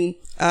in,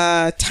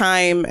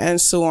 time, and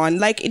so on.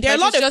 Like there are a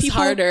lot of people.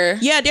 Harder.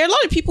 Yeah, there are a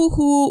lot of people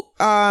who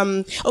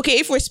okay,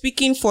 if we're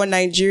speaking for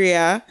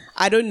Nigeria,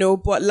 I don't know,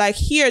 but like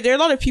here, there are a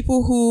lot of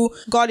people who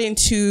got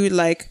into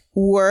like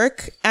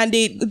work and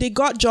they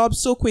got jobs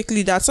so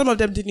quickly that some of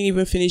them didn't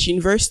even finish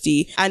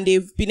university, and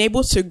they've been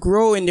able to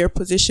grow in their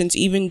positions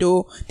even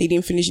though they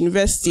didn't finish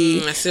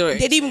university. I see what they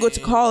didn't even go to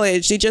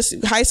college. They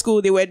just high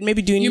school. They were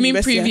maybe doing. You mean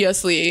university.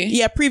 previously?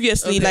 Yeah,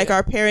 previously, like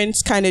our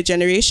parents' kind of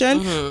generation.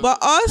 But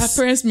us,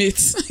 Our parents'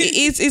 mates.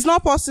 it's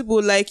not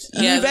possible. Like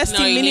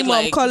investing you need, minimum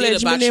like, college, you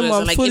need a bachelor's, minimum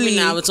and, like, fully. even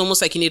now, it's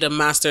almost like you need a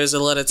master's a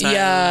lot of times.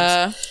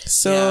 Yeah.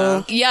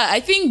 So Yeah, I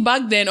think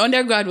back then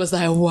undergrad was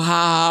like,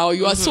 wow,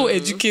 you are so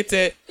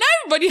educated. Now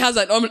everybody has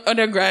an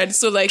undergrad,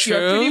 so like you're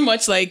True. pretty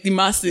much like the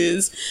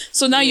masses.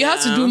 So now you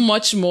have to do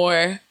much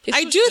more.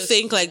 I do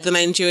think like the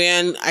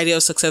Nigerian idea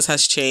of success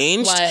has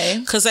changed. Why?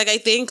 Because like I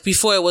think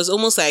before it was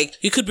almost like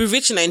you could be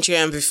rich in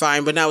Nigeria and be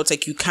fine, but now it's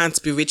like you can't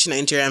be rich in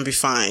Nigeria and be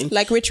fine.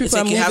 like rich people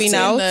are you have moving to,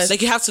 out.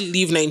 like you have to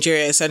leave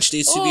Nigeria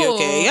essentially to be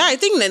okay. Yeah, I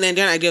think the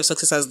Nigerian idea of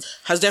success has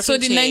So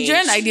definitely the changed.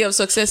 Nigerian idea of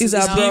success is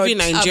Is now abroad. Leaving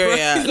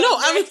Nigeria. No,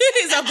 I mean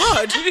it's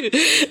abroad.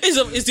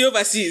 It's the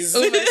overseas.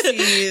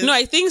 Overseas. No,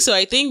 I think so.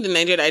 I think the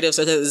Nigerian idea of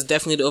success is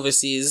definitely the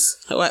overseas.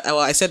 Well,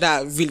 I said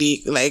that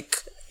really like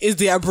is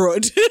the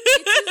abroad.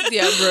 the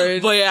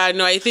abroad. But yeah,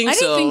 no, I think I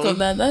so. didn't think of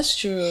that. That's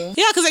true.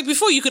 Yeah, because like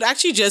before you could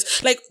actually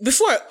just like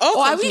before all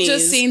Or are companies. we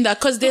just saying that?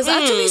 Because there's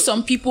actually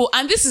some people,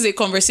 and this is a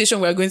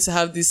conversation we're going to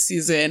have this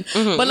season.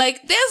 But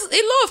like, there's a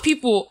lot of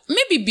people,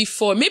 maybe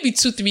before, maybe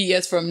 2-3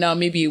 years from now,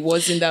 maybe it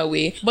wasn't that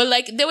way. But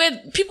like, there were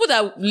people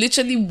that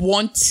literally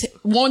want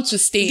to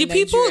stay in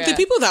Nigeria. the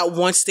people that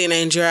want to stay in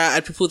Nigeria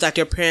are people that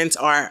their parents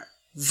are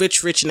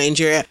rich in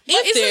Nigeria.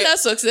 But isn't that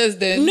success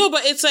then? No,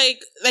 but it's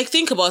like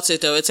think about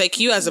it though. It's like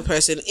you as a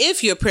person,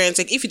 if your parents,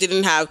 like if you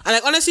didn't have, and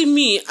like honestly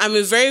me, I'm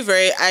a very,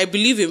 very, I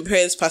believe in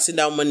parents passing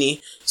down money.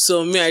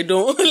 So me, I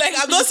don't, like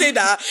I'm not saying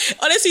that.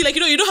 Honestly, like,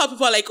 you know how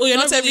people are like, oh, you're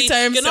not every really,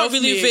 time you're not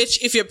really self-made.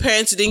 rich if your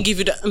parents didn't give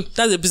you that.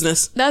 That's a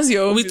business. That's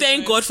your own We business.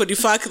 thank God for the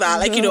fact that,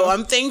 like, you know,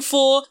 I'm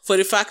thankful for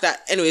the fact that,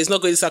 anyway, it's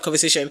not going to start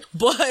conversation.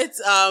 But,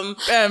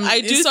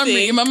 I do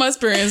think Mama's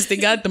parents, they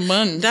got the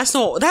money.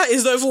 that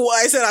is not even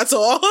what I said at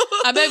all.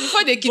 I bet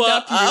before they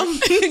kidnap But,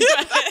 you.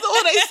 that's not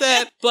what I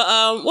said. But,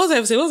 what was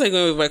I saying? What was I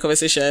going with my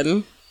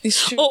conversation?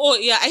 It's true. Oh,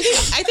 yeah. I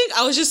think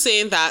I was just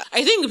saying that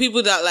I think the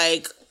people that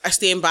like are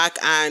staying back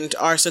and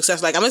are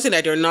successful, like I'm not saying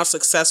that they're not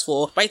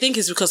successful, but I think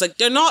it's because like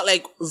they're not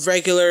like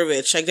regular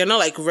rich, like they're not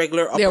like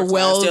regular upper They're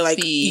class. They're like,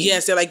 wealthy.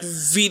 yes, they're like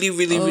really,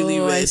 really, really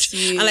I rich.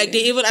 see. And like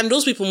and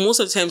those people most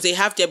of the times they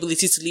have the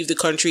ability to leave the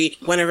country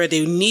whenever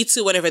they need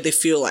to, whenever they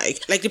feel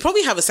like they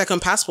probably have a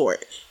second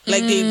passport.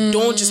 Like they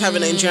don't just have a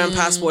Nigerian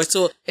passport.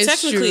 So It's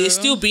technically it's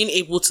true. still being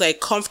able to like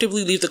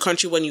comfortably leave the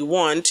country when you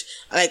want,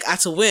 like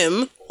at a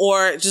whim,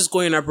 or just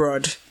going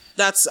abroad.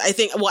 That's, I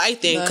think,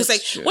 because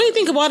like, That's when you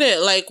think about it,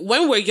 like,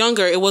 when we're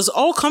younger, it was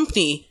all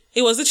company.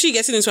 It was literally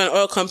getting into an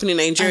oil company in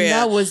Nigeria.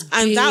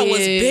 And that was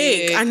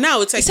big. And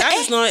now it's like, that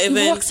is not even...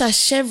 He works at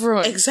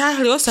Chevron.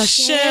 Exactly. What's a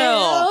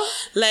Shell?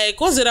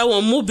 Like, what's the other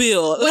one?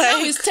 Mobile. But now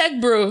Like, it's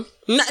tech, bro.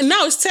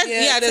 now it's tech.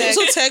 Yeah, there's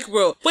also tech,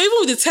 bro. But even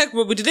with the tech,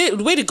 bro, but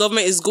the way the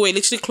government is going,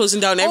 literally closing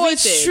down everything. Oh,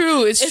 it's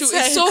true. It's true.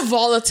 like- It's so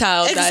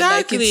volatile that like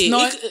Exactly. it's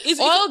not. It-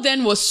 oil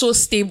then was so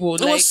stable.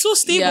 It was so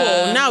stable.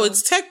 Yeah. Now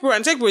it's tech, bro,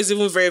 and tech, bro is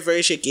even very,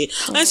 very shaky.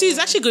 And see, it's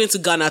actually going to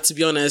Ghana, to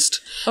be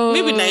honest.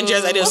 Maybe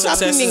Nigeria's idea of What's success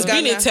happening is in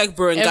being a Ghana? tech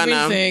bro in Ghana.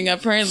 Everything,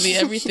 apparently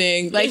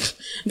everything. Like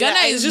Ghana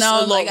it's is just now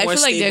a lot like I more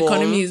feel like the stable.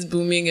 economy is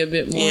booming a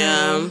bit more.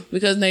 Yeah.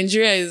 Because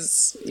Nigeria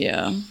is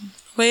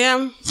But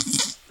yeah,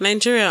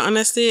 Nigeria,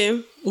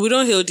 honestly, we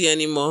don't healthy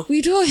anymore.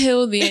 we don't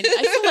hail the end.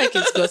 I feel like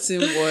it's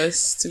gotten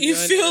worse. To be You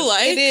honest. feel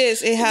like It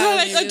is. It Girl,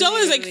 has. like $1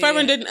 is like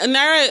 500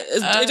 naira.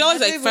 $1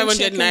 is like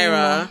 500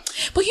 naira.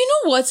 But you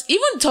know what?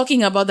 Even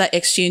talking about that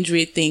exchange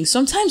rate thing,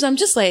 sometimes I'm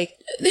just like,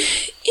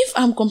 if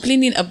I'm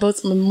complaining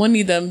about my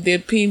money that they're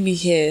paying me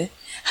here,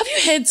 have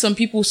you heard some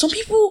people,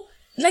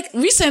 like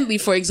recently,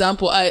 for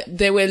example,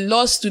 there were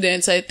law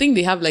students. I think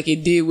they have like a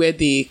day where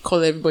they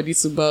call everybody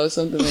to bow or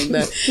something like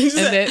that. And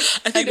then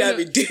I think that'd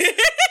be dead.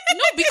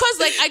 no, because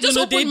like I just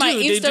No, opened my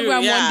they do, Instagram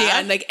one yeah. day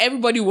and like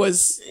everybody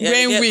was Yeah,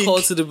 wearing get wig.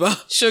 called to the bar.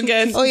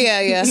 Sugar. Oh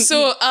yeah.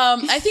 So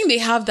I think they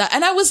have that.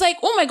 And I was like,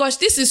 oh my gosh,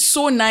 this is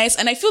so nice.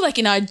 And I feel like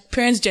in our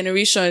parents'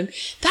 generation,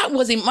 that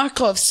was a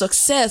marker of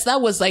success.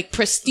 That was like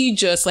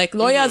prestigious. Like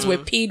lawyers were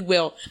paid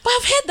well. But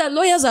I've heard that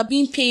lawyers are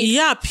being paid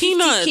Yeah,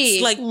 peanuts.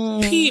 50K. Like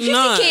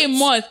peanuts. 50K a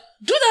month.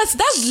 Do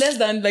that's less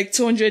than like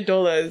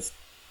 $200.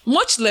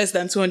 Much less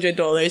than $200. And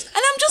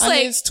I'm just And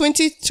like, it's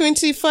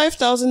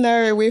 25,000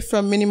 naira away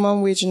from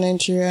minimum wage in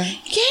Nigeria.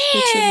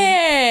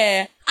 yeah.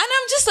 And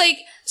I'm just like,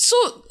 so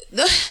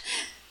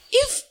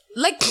if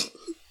like,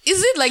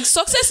 is it like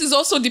success is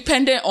also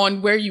dependent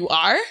on where you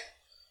are?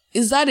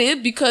 Is that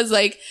it? Because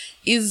like,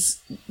 is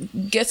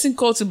getting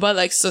called to bar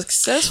like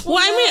successful?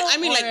 Well, I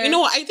mean, like, you know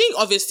what? I think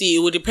obviously it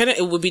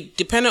would be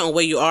dependent on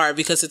where you are,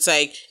 because it's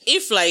like,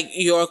 if like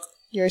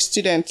You're a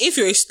student. if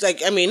you're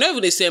like, I mean, not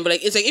even the same, but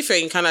like, it's like if you're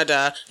in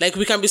Canada, like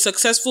we can be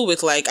successful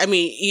with like, I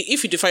mean,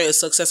 if you define your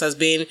success as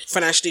being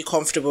financially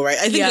comfortable, right?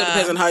 I think it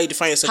depends on how you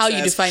define your success. How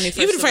you define it, If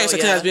you first define your of all,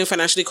 success yeah. as being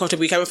financially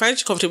comfortable, you can be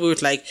financially comfortable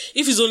with like,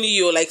 if it's only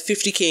you like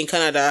 50K in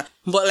Canada,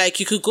 but like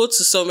you could go to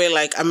somewhere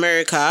like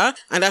America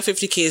and that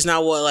 50K is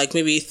now what, like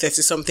maybe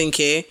 30 something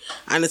K,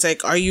 and it's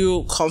like, are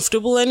you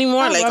comfortable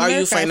anymore? Oh, Like, are you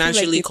America, I feel like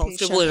financially they pay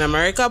comfortable sharp. in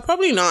America?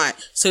 Probably not.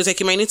 So it's like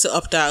you might need to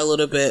up that a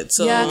little bit.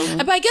 So Yeah,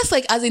 but I guess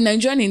like as a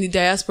Nigerian in the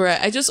diaspora,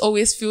 I just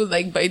always feel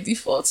like by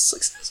default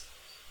success.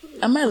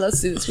 Am I allowed to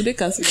say this? Would they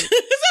cancel it?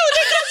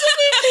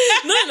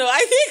 no,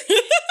 I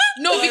think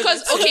No,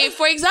 because okay,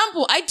 for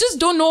example, I just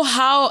don't know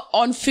how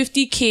on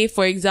 50K,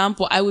 for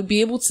example, I would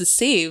be able to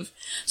save.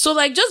 So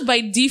like just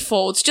by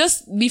default,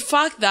 just the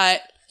fact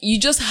that you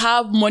just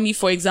have money,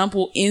 for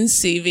example, in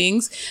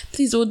savings,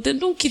 please don't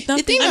kidnap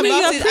The thing me. I mean,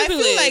 about you're it, I feel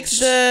like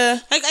privileged.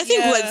 the Like, I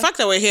think, like, the fact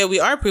that we're here, we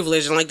are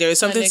privileged, and, like, there is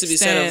something an to be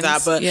said of that.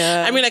 extent, But,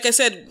 yeah. I mean, like I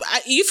said,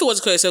 if you want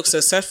to call yourself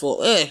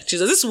successful,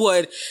 Jesus, this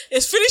word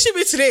is finishing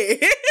me today.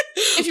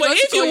 But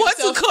if you want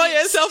to call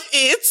yourself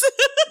it,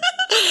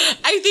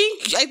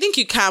 I think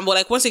you can. But,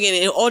 like, once again,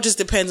 it all just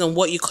depends on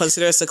what you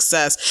consider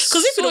success.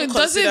 Because if you don't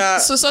consider...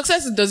 So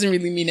success doesn't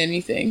really mean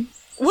anything.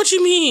 What do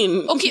you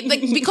mean? Okay, like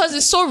because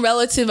it's so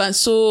relative and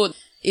so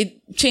it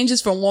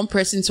changes from one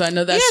person to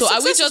another. Yeah, so are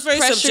we success just is very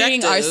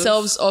pressuring subjective.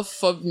 ourselves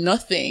off of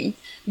nothing?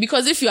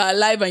 Because if you're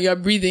alive and you're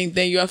breathing,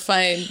 then you're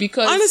fine.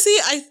 Because Honestly,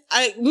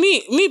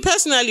 me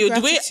personally,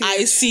 the way Gratitude.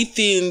 I see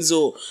things,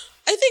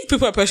 I think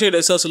people are pressuring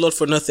themselves a lot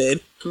for nothing.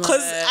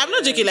 Because I'm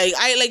not joking.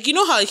 Like, you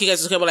know how like you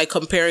guys talk about like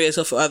comparing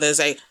yourself to others.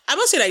 Like, I'm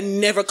not saying I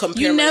never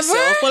compare You never?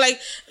 myself, but like,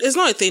 it's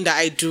not a thing that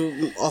I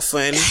do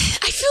often. I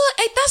feel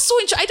like that's so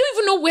interesting. I don't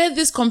even know where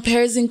this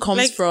comparison comes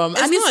Like, from.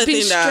 it's And not it's a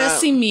been thing that-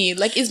 stressing me.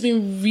 Like, it's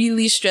been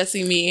really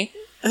stressing me.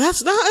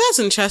 That's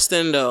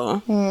interesting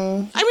though.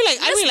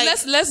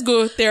 Let's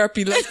go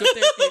therapy. Let's go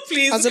therapy.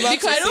 Please, I was about to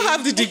because I don't say.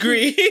 have the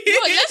degree. No,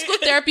 let's go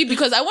therapy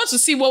because I want to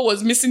see what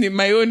was missing in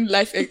my own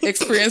life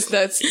experience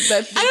that I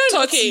don't know.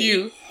 taught Okay,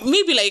 you.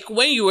 maybe like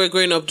when you were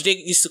growing up, did they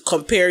used to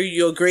compare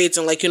your grades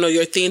and like, you know,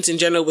 your things in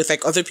general with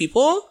like other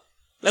people?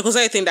 Like, was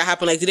that a thing that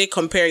happened? Like, did they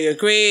compare your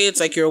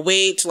grades, like your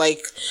weight, like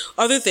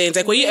other things?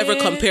 Like, were you ever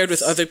compared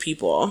with other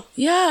people?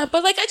 Yeah,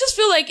 but like I just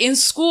feel like in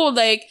school,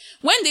 like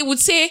when they would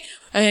say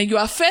you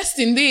are first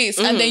in this,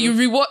 and then you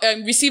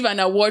receive an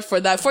award for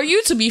that. For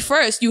you to be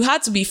first, you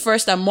had to be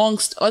first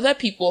amongst other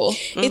people.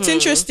 It's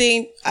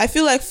interesting. I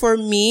feel like for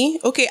me,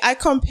 okay, I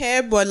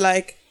compare, but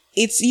like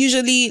it's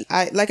usually,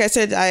 like I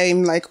said,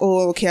 I'm like,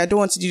 oh, okay, I don't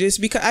want to do this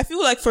because I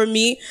feel like for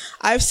me,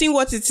 I've seen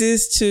what it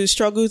is to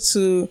struggle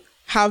to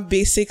have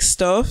basic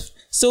stuff.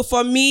 So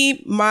for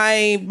me,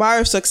 my bar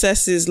of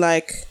success is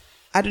like,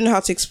 I don't know how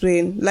to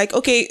explain. Like,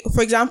 okay,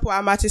 for example,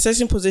 I'm at a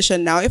certain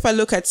position now. If I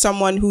look at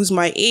someone who's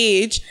my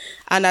age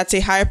and at a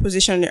higher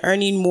position,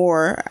 earning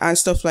more and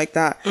stuff like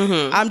that,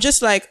 I'm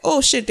just like, oh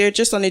shit, they're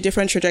just on a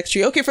different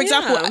trajectory. Okay, for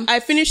example,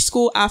 I finished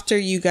school after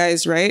you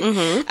guys, right?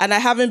 And I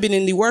haven't been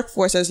in the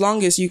workforce as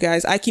long as you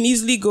guys. I can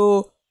easily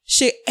go,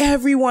 shit,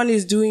 everyone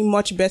is doing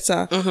much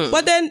better.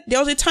 But then there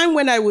was a time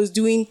when I was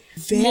doing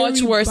very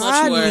Much worse.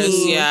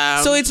 badly.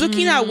 Yeah. So it's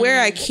looking at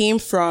where I came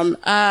from.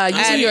 Using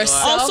And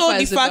yourself also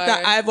as the a fact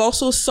that bar. I've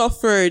also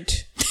suffered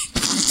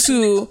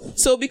too.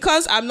 So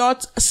because I'm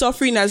not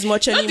suffering as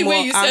much Not anymore, the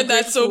way you I'm said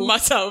that so grateful.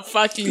 matter of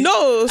factly.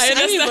 No, I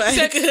I mean,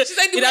 understand. but She's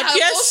like, the it way I've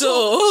appears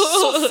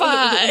also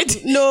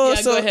suffered. no.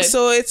 Yeah, go ahead.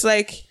 so it's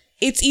like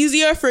it's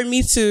easier for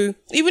me to,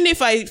 even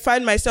if I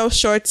find myself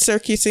short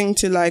circuiting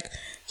to like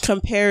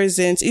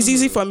comparisons, it's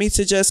easy for me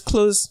to just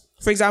close.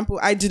 For example,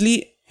 I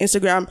delete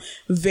Instagram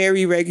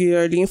very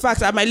regularly. In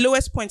fact, at my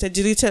lowest point, I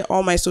deleted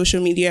all my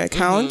social media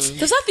accounts.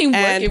 Does that thing work?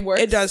 And It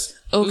works. it does.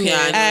 Okay. Yeah,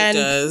 I know And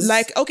it does.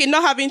 like, okay,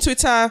 not having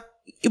Twitter,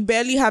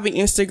 barely having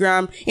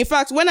Instagram. In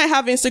fact, when I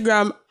have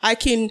Instagram, I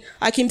can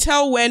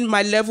tell when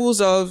my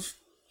levels of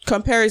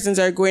comparisons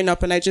are going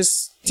up, and I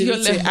just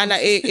delete it, and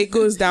it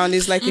goes down.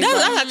 It's like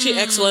That's actually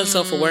excellent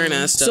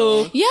self-awareness,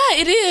 though. so. Yeah,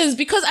 it is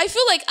because I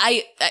feel like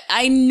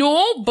I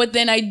know, but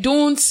then I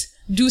don't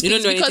do things. You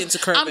don't do because anything to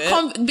curb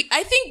it.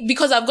 I think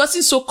because I've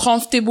gotten so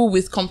comfortable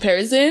with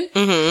comparison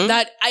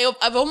that I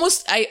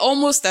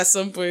almost at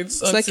some point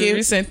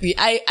recently,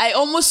 I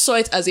almost saw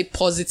it as a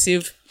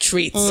positive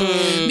trait.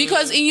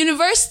 Because in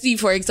university,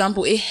 for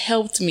example, it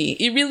helped me.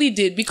 It really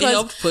did, because it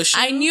helped push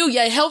you? I knew,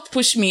 it helped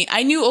push me.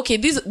 I knew, okay,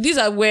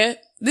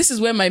 this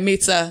is where my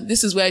mates are.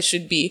 This is where I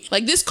should be.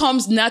 Like, this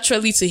comes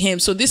naturally to him.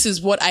 So this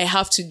is what I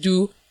have to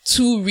do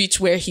to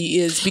reach where he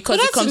is, because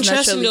it comes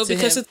naturally to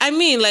him. I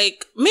mean,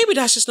 like, maybe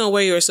that's just not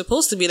where you're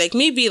supposed to be. Like,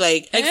 maybe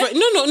like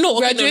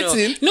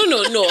graduating.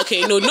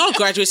 No, not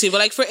graduating, but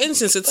like, for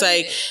instance, it's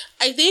like,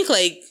 I think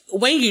like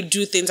when you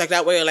do things like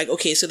that, where you're like,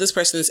 okay, so this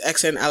person is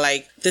excellent at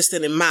like this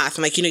thing in math,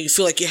 and like, you know, you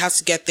feel like you have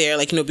to get there,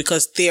 like, you know,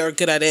 because they are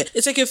good at it.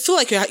 It's like, you feel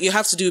like you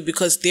have to do it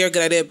because they're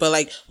good at it, but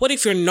like, what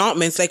if you're not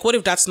meant? Like, what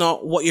if that's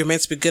not what you're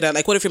meant to be good at?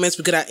 Like, what if you're meant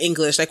to be good at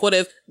English? Like, what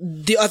if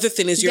the other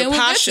thing is your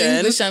passion? Get to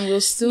English and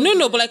we'll still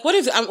no, but like, what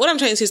if what I'm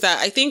trying to say is that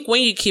I think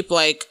when you keep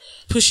like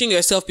pushing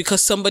yourself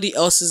because somebody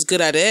else is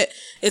good at it,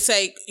 it's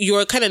like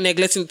you're kind of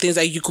neglecting things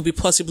that you could be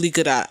possibly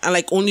good at, and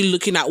like only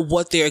looking at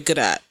what they're good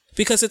at.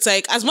 Because it's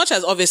like, as much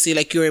as obviously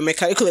like you're a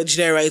mechanical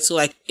engineer, right? So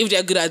like, if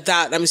they're good at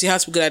that, that means you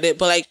have to be good at it.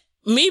 But like,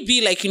 maybe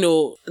like, you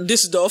know,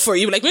 this is not for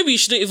you. Like, maybe you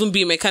shouldn't even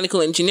be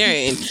mechanical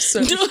engineering.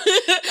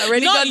 I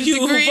already got the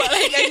degree. But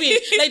like, I mean,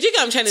 like, you know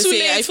what I'm trying to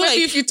say? I feel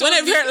like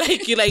whenever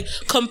like you like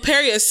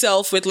compare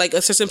yourself with like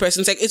a certain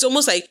person, it's like, it's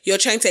almost like you're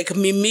trying to like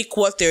mimic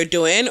what they're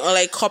doing or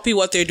like copy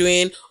what they're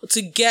doing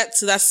to get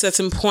to that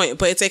certain point.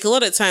 But it's like, a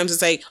lot of times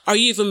it's like, are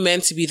you even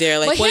meant to be there?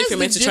 Like, what if you're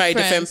meant to try a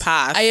different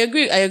path? I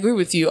agree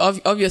with you.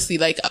 Obviously,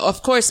 like,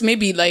 of course,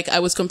 maybe like I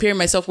was comparing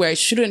myself where I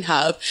shouldn't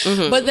have,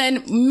 but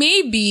then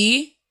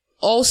maybe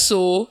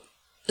also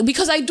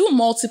because I do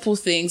multiple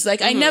things. Like,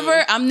 I'm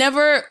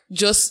never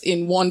just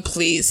in one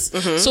place.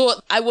 So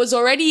I was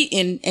already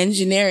in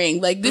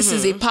engineering. Like, this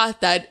is a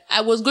path that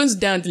I was going to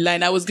down the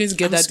line. I was going to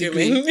get that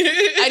degree.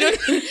 I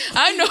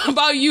don't know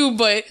about you,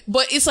 but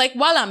it's like,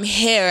 while I'm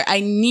here, I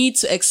need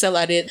to excel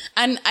at it.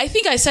 And I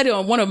think I said it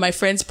on one of my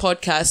friends'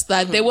 podcasts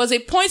that there was a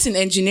point in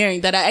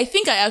engineering that I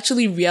think I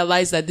actually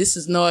realized that this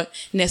is not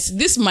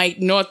this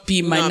might not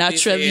be my not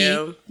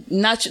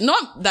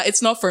that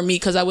it's not for me,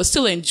 because I was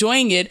still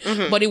enjoying it,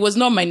 but it was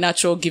not my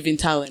natural given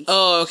talent.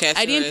 Oh, okay.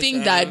 I didn't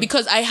think that,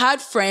 because I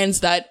had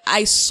friends that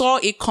I saw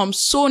it come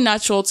so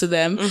natural to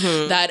them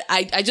that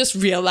I just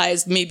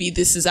realized maybe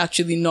this is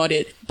actually not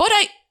it. But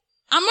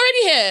I'm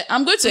already here.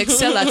 I'm going to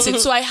excel at it.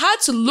 So I had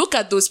to look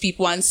at those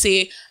people and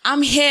say,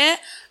 I'm here.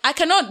 I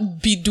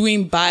cannot be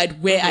doing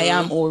bad where I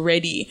am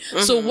already.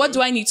 So what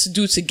do I need to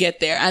do to get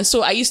there? And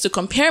so I used to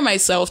compare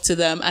myself to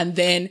them, and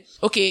then,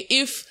 okay,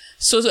 if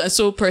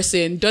so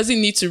person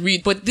doesn't need to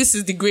read, but this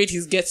is the grade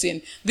he's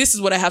getting, this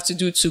is what I have to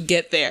do to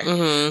get there.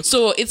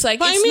 So it's like,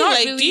 but it's not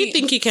like, really... Do you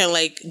think you can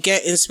like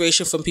get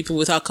inspiration from people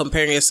without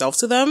comparing yourself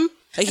to them?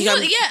 Like, yeah,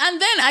 and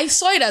then I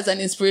saw it as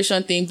an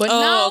inspiration thing, but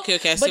now, okay,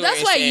 but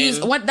that's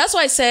why that's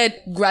why I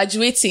said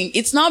graduating.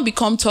 It's now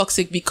become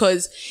toxic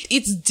because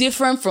it's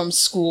different from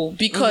school.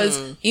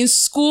 Because in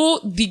school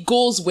the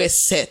goals were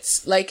set,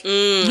 like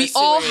we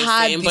all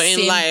had the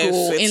same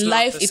goal. In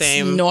life,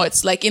 it's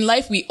not. Like, in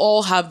life, we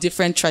all have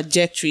different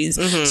trajectories.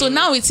 So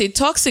now it's a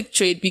toxic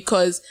trait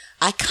because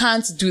I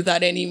can't do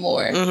that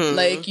anymore.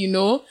 Like, you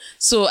know,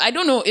 so I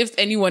don't know if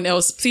anyone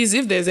else, please,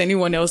 if there's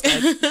anyone else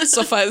that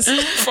suffers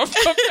from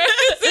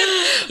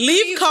comparison,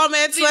 leave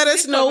comments, let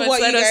us know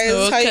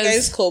how you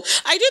guys cope.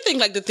 I do think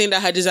like the thing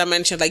that Hadiza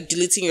mentioned, like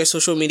deleting your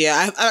social media,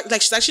 I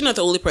like, she's actually not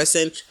the only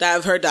person that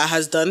I've heard that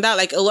has done that.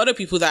 Like, a lot of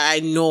people that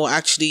I know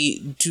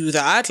actually do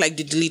that, like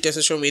they delete their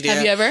social media.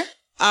 Have you ever?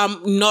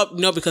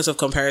 Not because of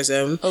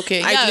comparison.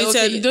 Okay.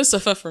 Okay. You don't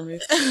suffer from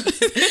it.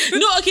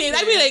 No, okay.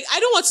 I mean, like, I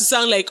don't want to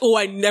sound like, oh,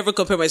 I never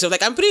compare myself.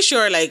 Like, I'm pretty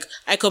sure, like,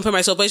 I compare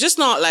myself, but it's just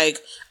not,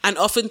 like, an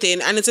often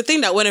thing. And it's a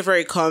thing that whenever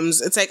it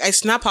comes, it's like, I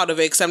snap out of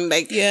it, because I'm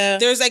like,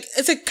 there's like,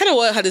 it's like kind of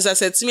what Hadiza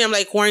said to me. I'm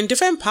like, we're in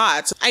different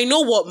paths. I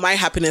know what my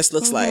happiness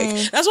looks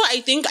like. That's why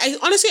I think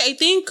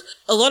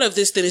a lot of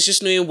this thing is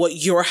just knowing what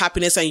your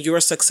happiness and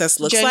your success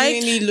looks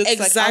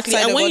exactly.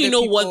 Like, and when you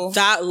know what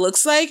that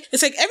looks like,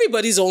 it's like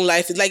everybody's own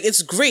life. Like,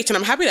 it's great, and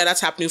I'm happy that that's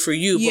happening for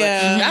you, but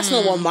that's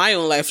not what my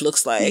own life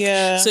looks like.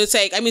 So it's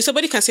like, I mean,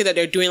 somebody can say that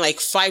they're doing like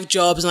 5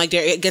 jobs and like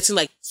they're getting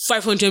like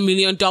 $500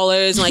 million,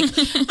 and like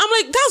I'm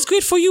like, that's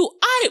great for you.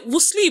 I will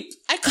sleep.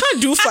 I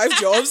can't do 5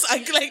 jobs.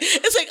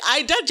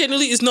 That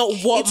generally is not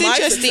what it's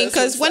interesting,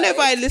 because whenever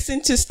I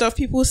listen to stuff,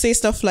 people say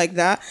stuff like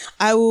that,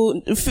 I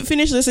will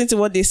finish listening to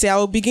what they say, I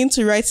will begin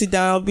to write it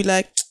down. I'll be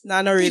like,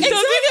 nah, not really. I'm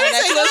like,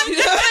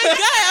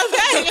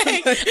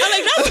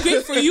 that's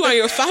great for you and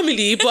your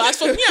family, but as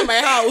for me and my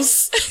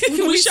house,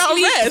 we shall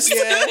rest.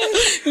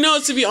 No,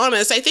 to be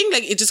honest, I think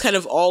like it just kind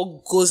of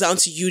all goes down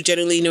to you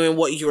generally knowing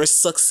what your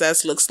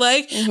success looks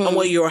like and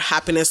what your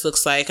happiness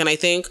looks like. And I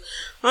think,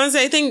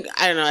 honestly, I think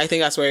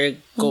that's where it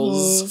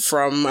goes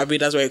from. I mean,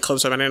 that's where it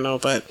comes from. I don't know,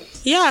 but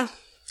yeah.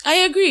 I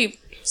agree.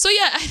 So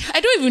yeah,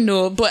 I don't even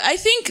know, but I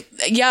think,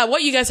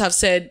 what you guys have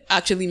said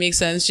actually makes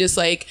sense. Just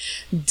like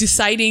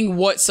deciding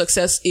what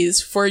success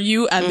is for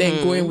you and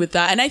then going with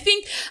that. And I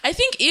think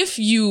if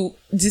you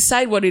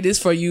decide what it is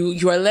for you,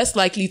 you are less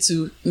likely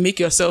to make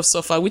yourself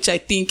suffer, which I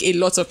think a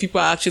lot of people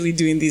are actually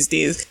doing these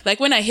days. Like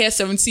when I hear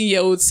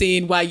 17-year-olds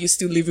saying, why are you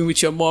still living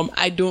with your mom?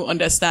 I don't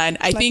understand.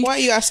 I think, why are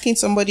you asking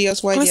somebody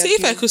else why Honestly,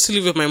 they are if I could still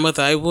live with my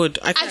mother, I would.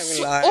 I can't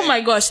even lie. oh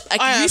my gosh, like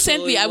I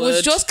recently I absolutely was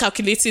would. just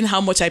calculating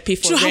how much I pay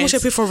for Do you know rent. how much I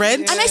pay for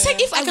rent? And I said,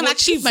 if I can would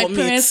actually keep my vomit.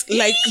 parents,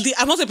 Like the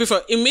amount I pay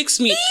for it makes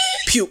me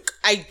puke.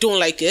 I don't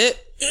like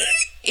it.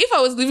 if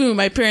I was living with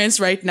my parents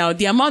right now,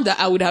 the amount that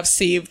I would have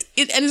saved,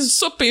 and it's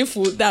so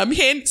painful that I'm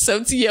hearing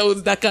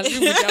 70-year-olds that can live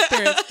with their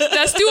parents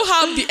that still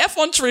have the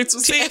F1 trait to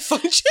say. I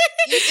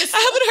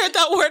haven't heard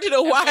that word in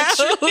a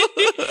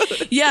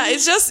while.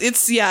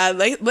 Yeah,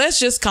 like, let's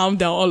just calm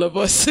down, all of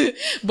us.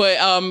 But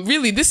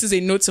really, this is a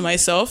note to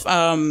myself.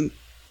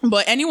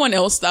 But anyone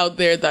else out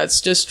there that's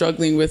just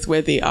struggling with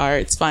where they are,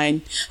 it's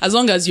fine. As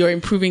long as you're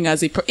improving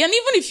as a and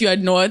even if you are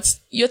not,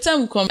 your time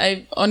will come.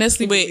 I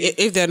honestly Wait,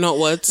 if they're not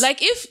what?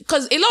 like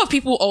because a lot of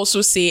people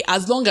also say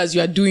as long as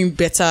you are doing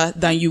better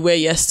than you were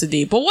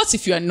yesterday. But what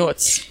if you are not?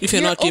 If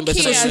you're not doing better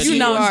than as yesterday. you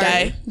now are.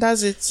 die.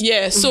 That's it.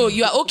 Yeah, so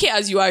you are okay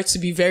as you are, to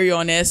be very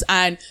honest,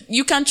 and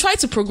you can try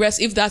to progress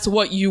if that's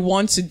what you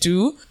want to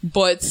do.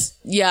 But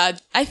yeah,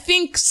 I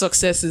think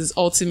success is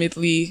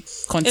ultimately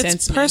contentment.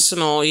 It's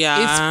personal,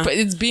 yeah.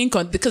 It's being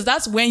because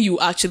that's when you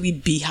actually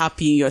be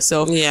happy in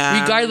yourself.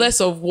 Yeah. Regardless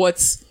of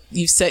what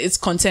you said, it's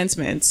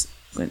contentment.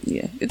 But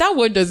yeah, that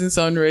word doesn't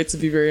sound right, to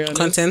be very honest.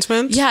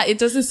 Contentment? Yeah, it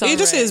doesn't sound You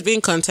just right. say it's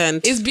being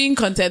content. It's being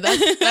content.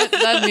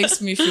 That makes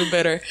me feel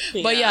better.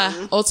 But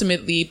yeah,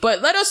 ultimately.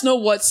 But let us know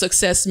what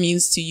success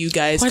means to you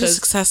guys. What does 'cause-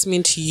 success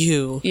mean to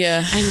you?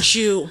 Yeah. And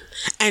you.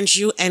 And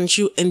you. And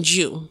you. And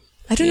you.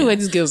 I don't know where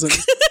this girl's on.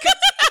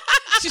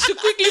 She should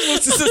quickly move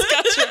to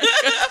Saskatchewan.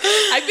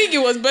 I think it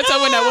was better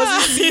when I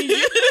wasn't seeing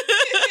you.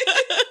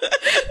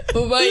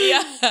 But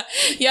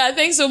yeah,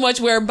 thanks so much.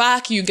 We're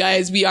back, you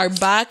guys. We are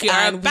back.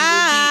 And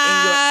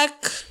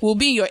we'll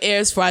be in your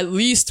ears for at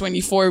least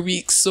 24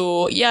 weeks.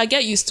 So yeah,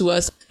 get used to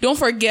us. Don't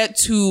forget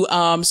to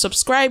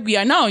subscribe. We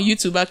are now on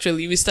YouTube,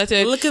 actually. We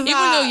started. Look at even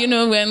that. though, you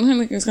know,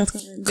 when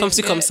Come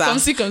see, come sa.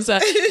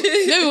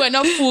 Maybe we're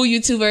not full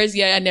YouTubers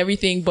yet and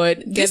everything, but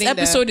this Getting there.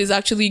 episode is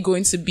actually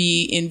going to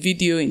be in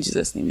video in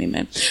Jesus' name,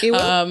 amen. It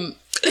will?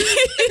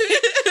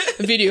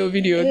 Video.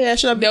 Yeah, I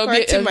should have been There'll be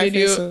correcting a my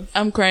video. face, so.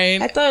 I'm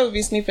crying. I thought it would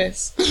be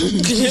snippets.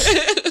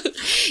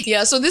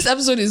 Yeah, so this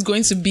episode is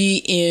going to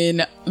be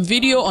in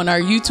video on our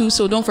YouTube,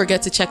 so don't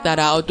forget to check that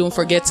out. Don't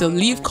forget to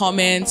leave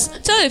comments.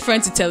 Tell a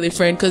friend to tell a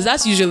friend, because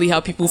that's usually how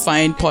people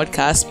find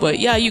podcasts. But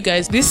yeah, you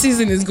guys, this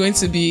season is going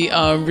to be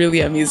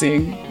really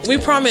amazing. We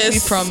promise.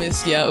 We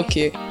promise. Yeah,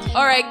 okay.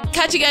 All right,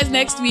 catch you guys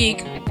next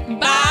week.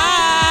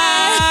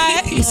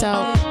 Bye. Peace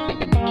out.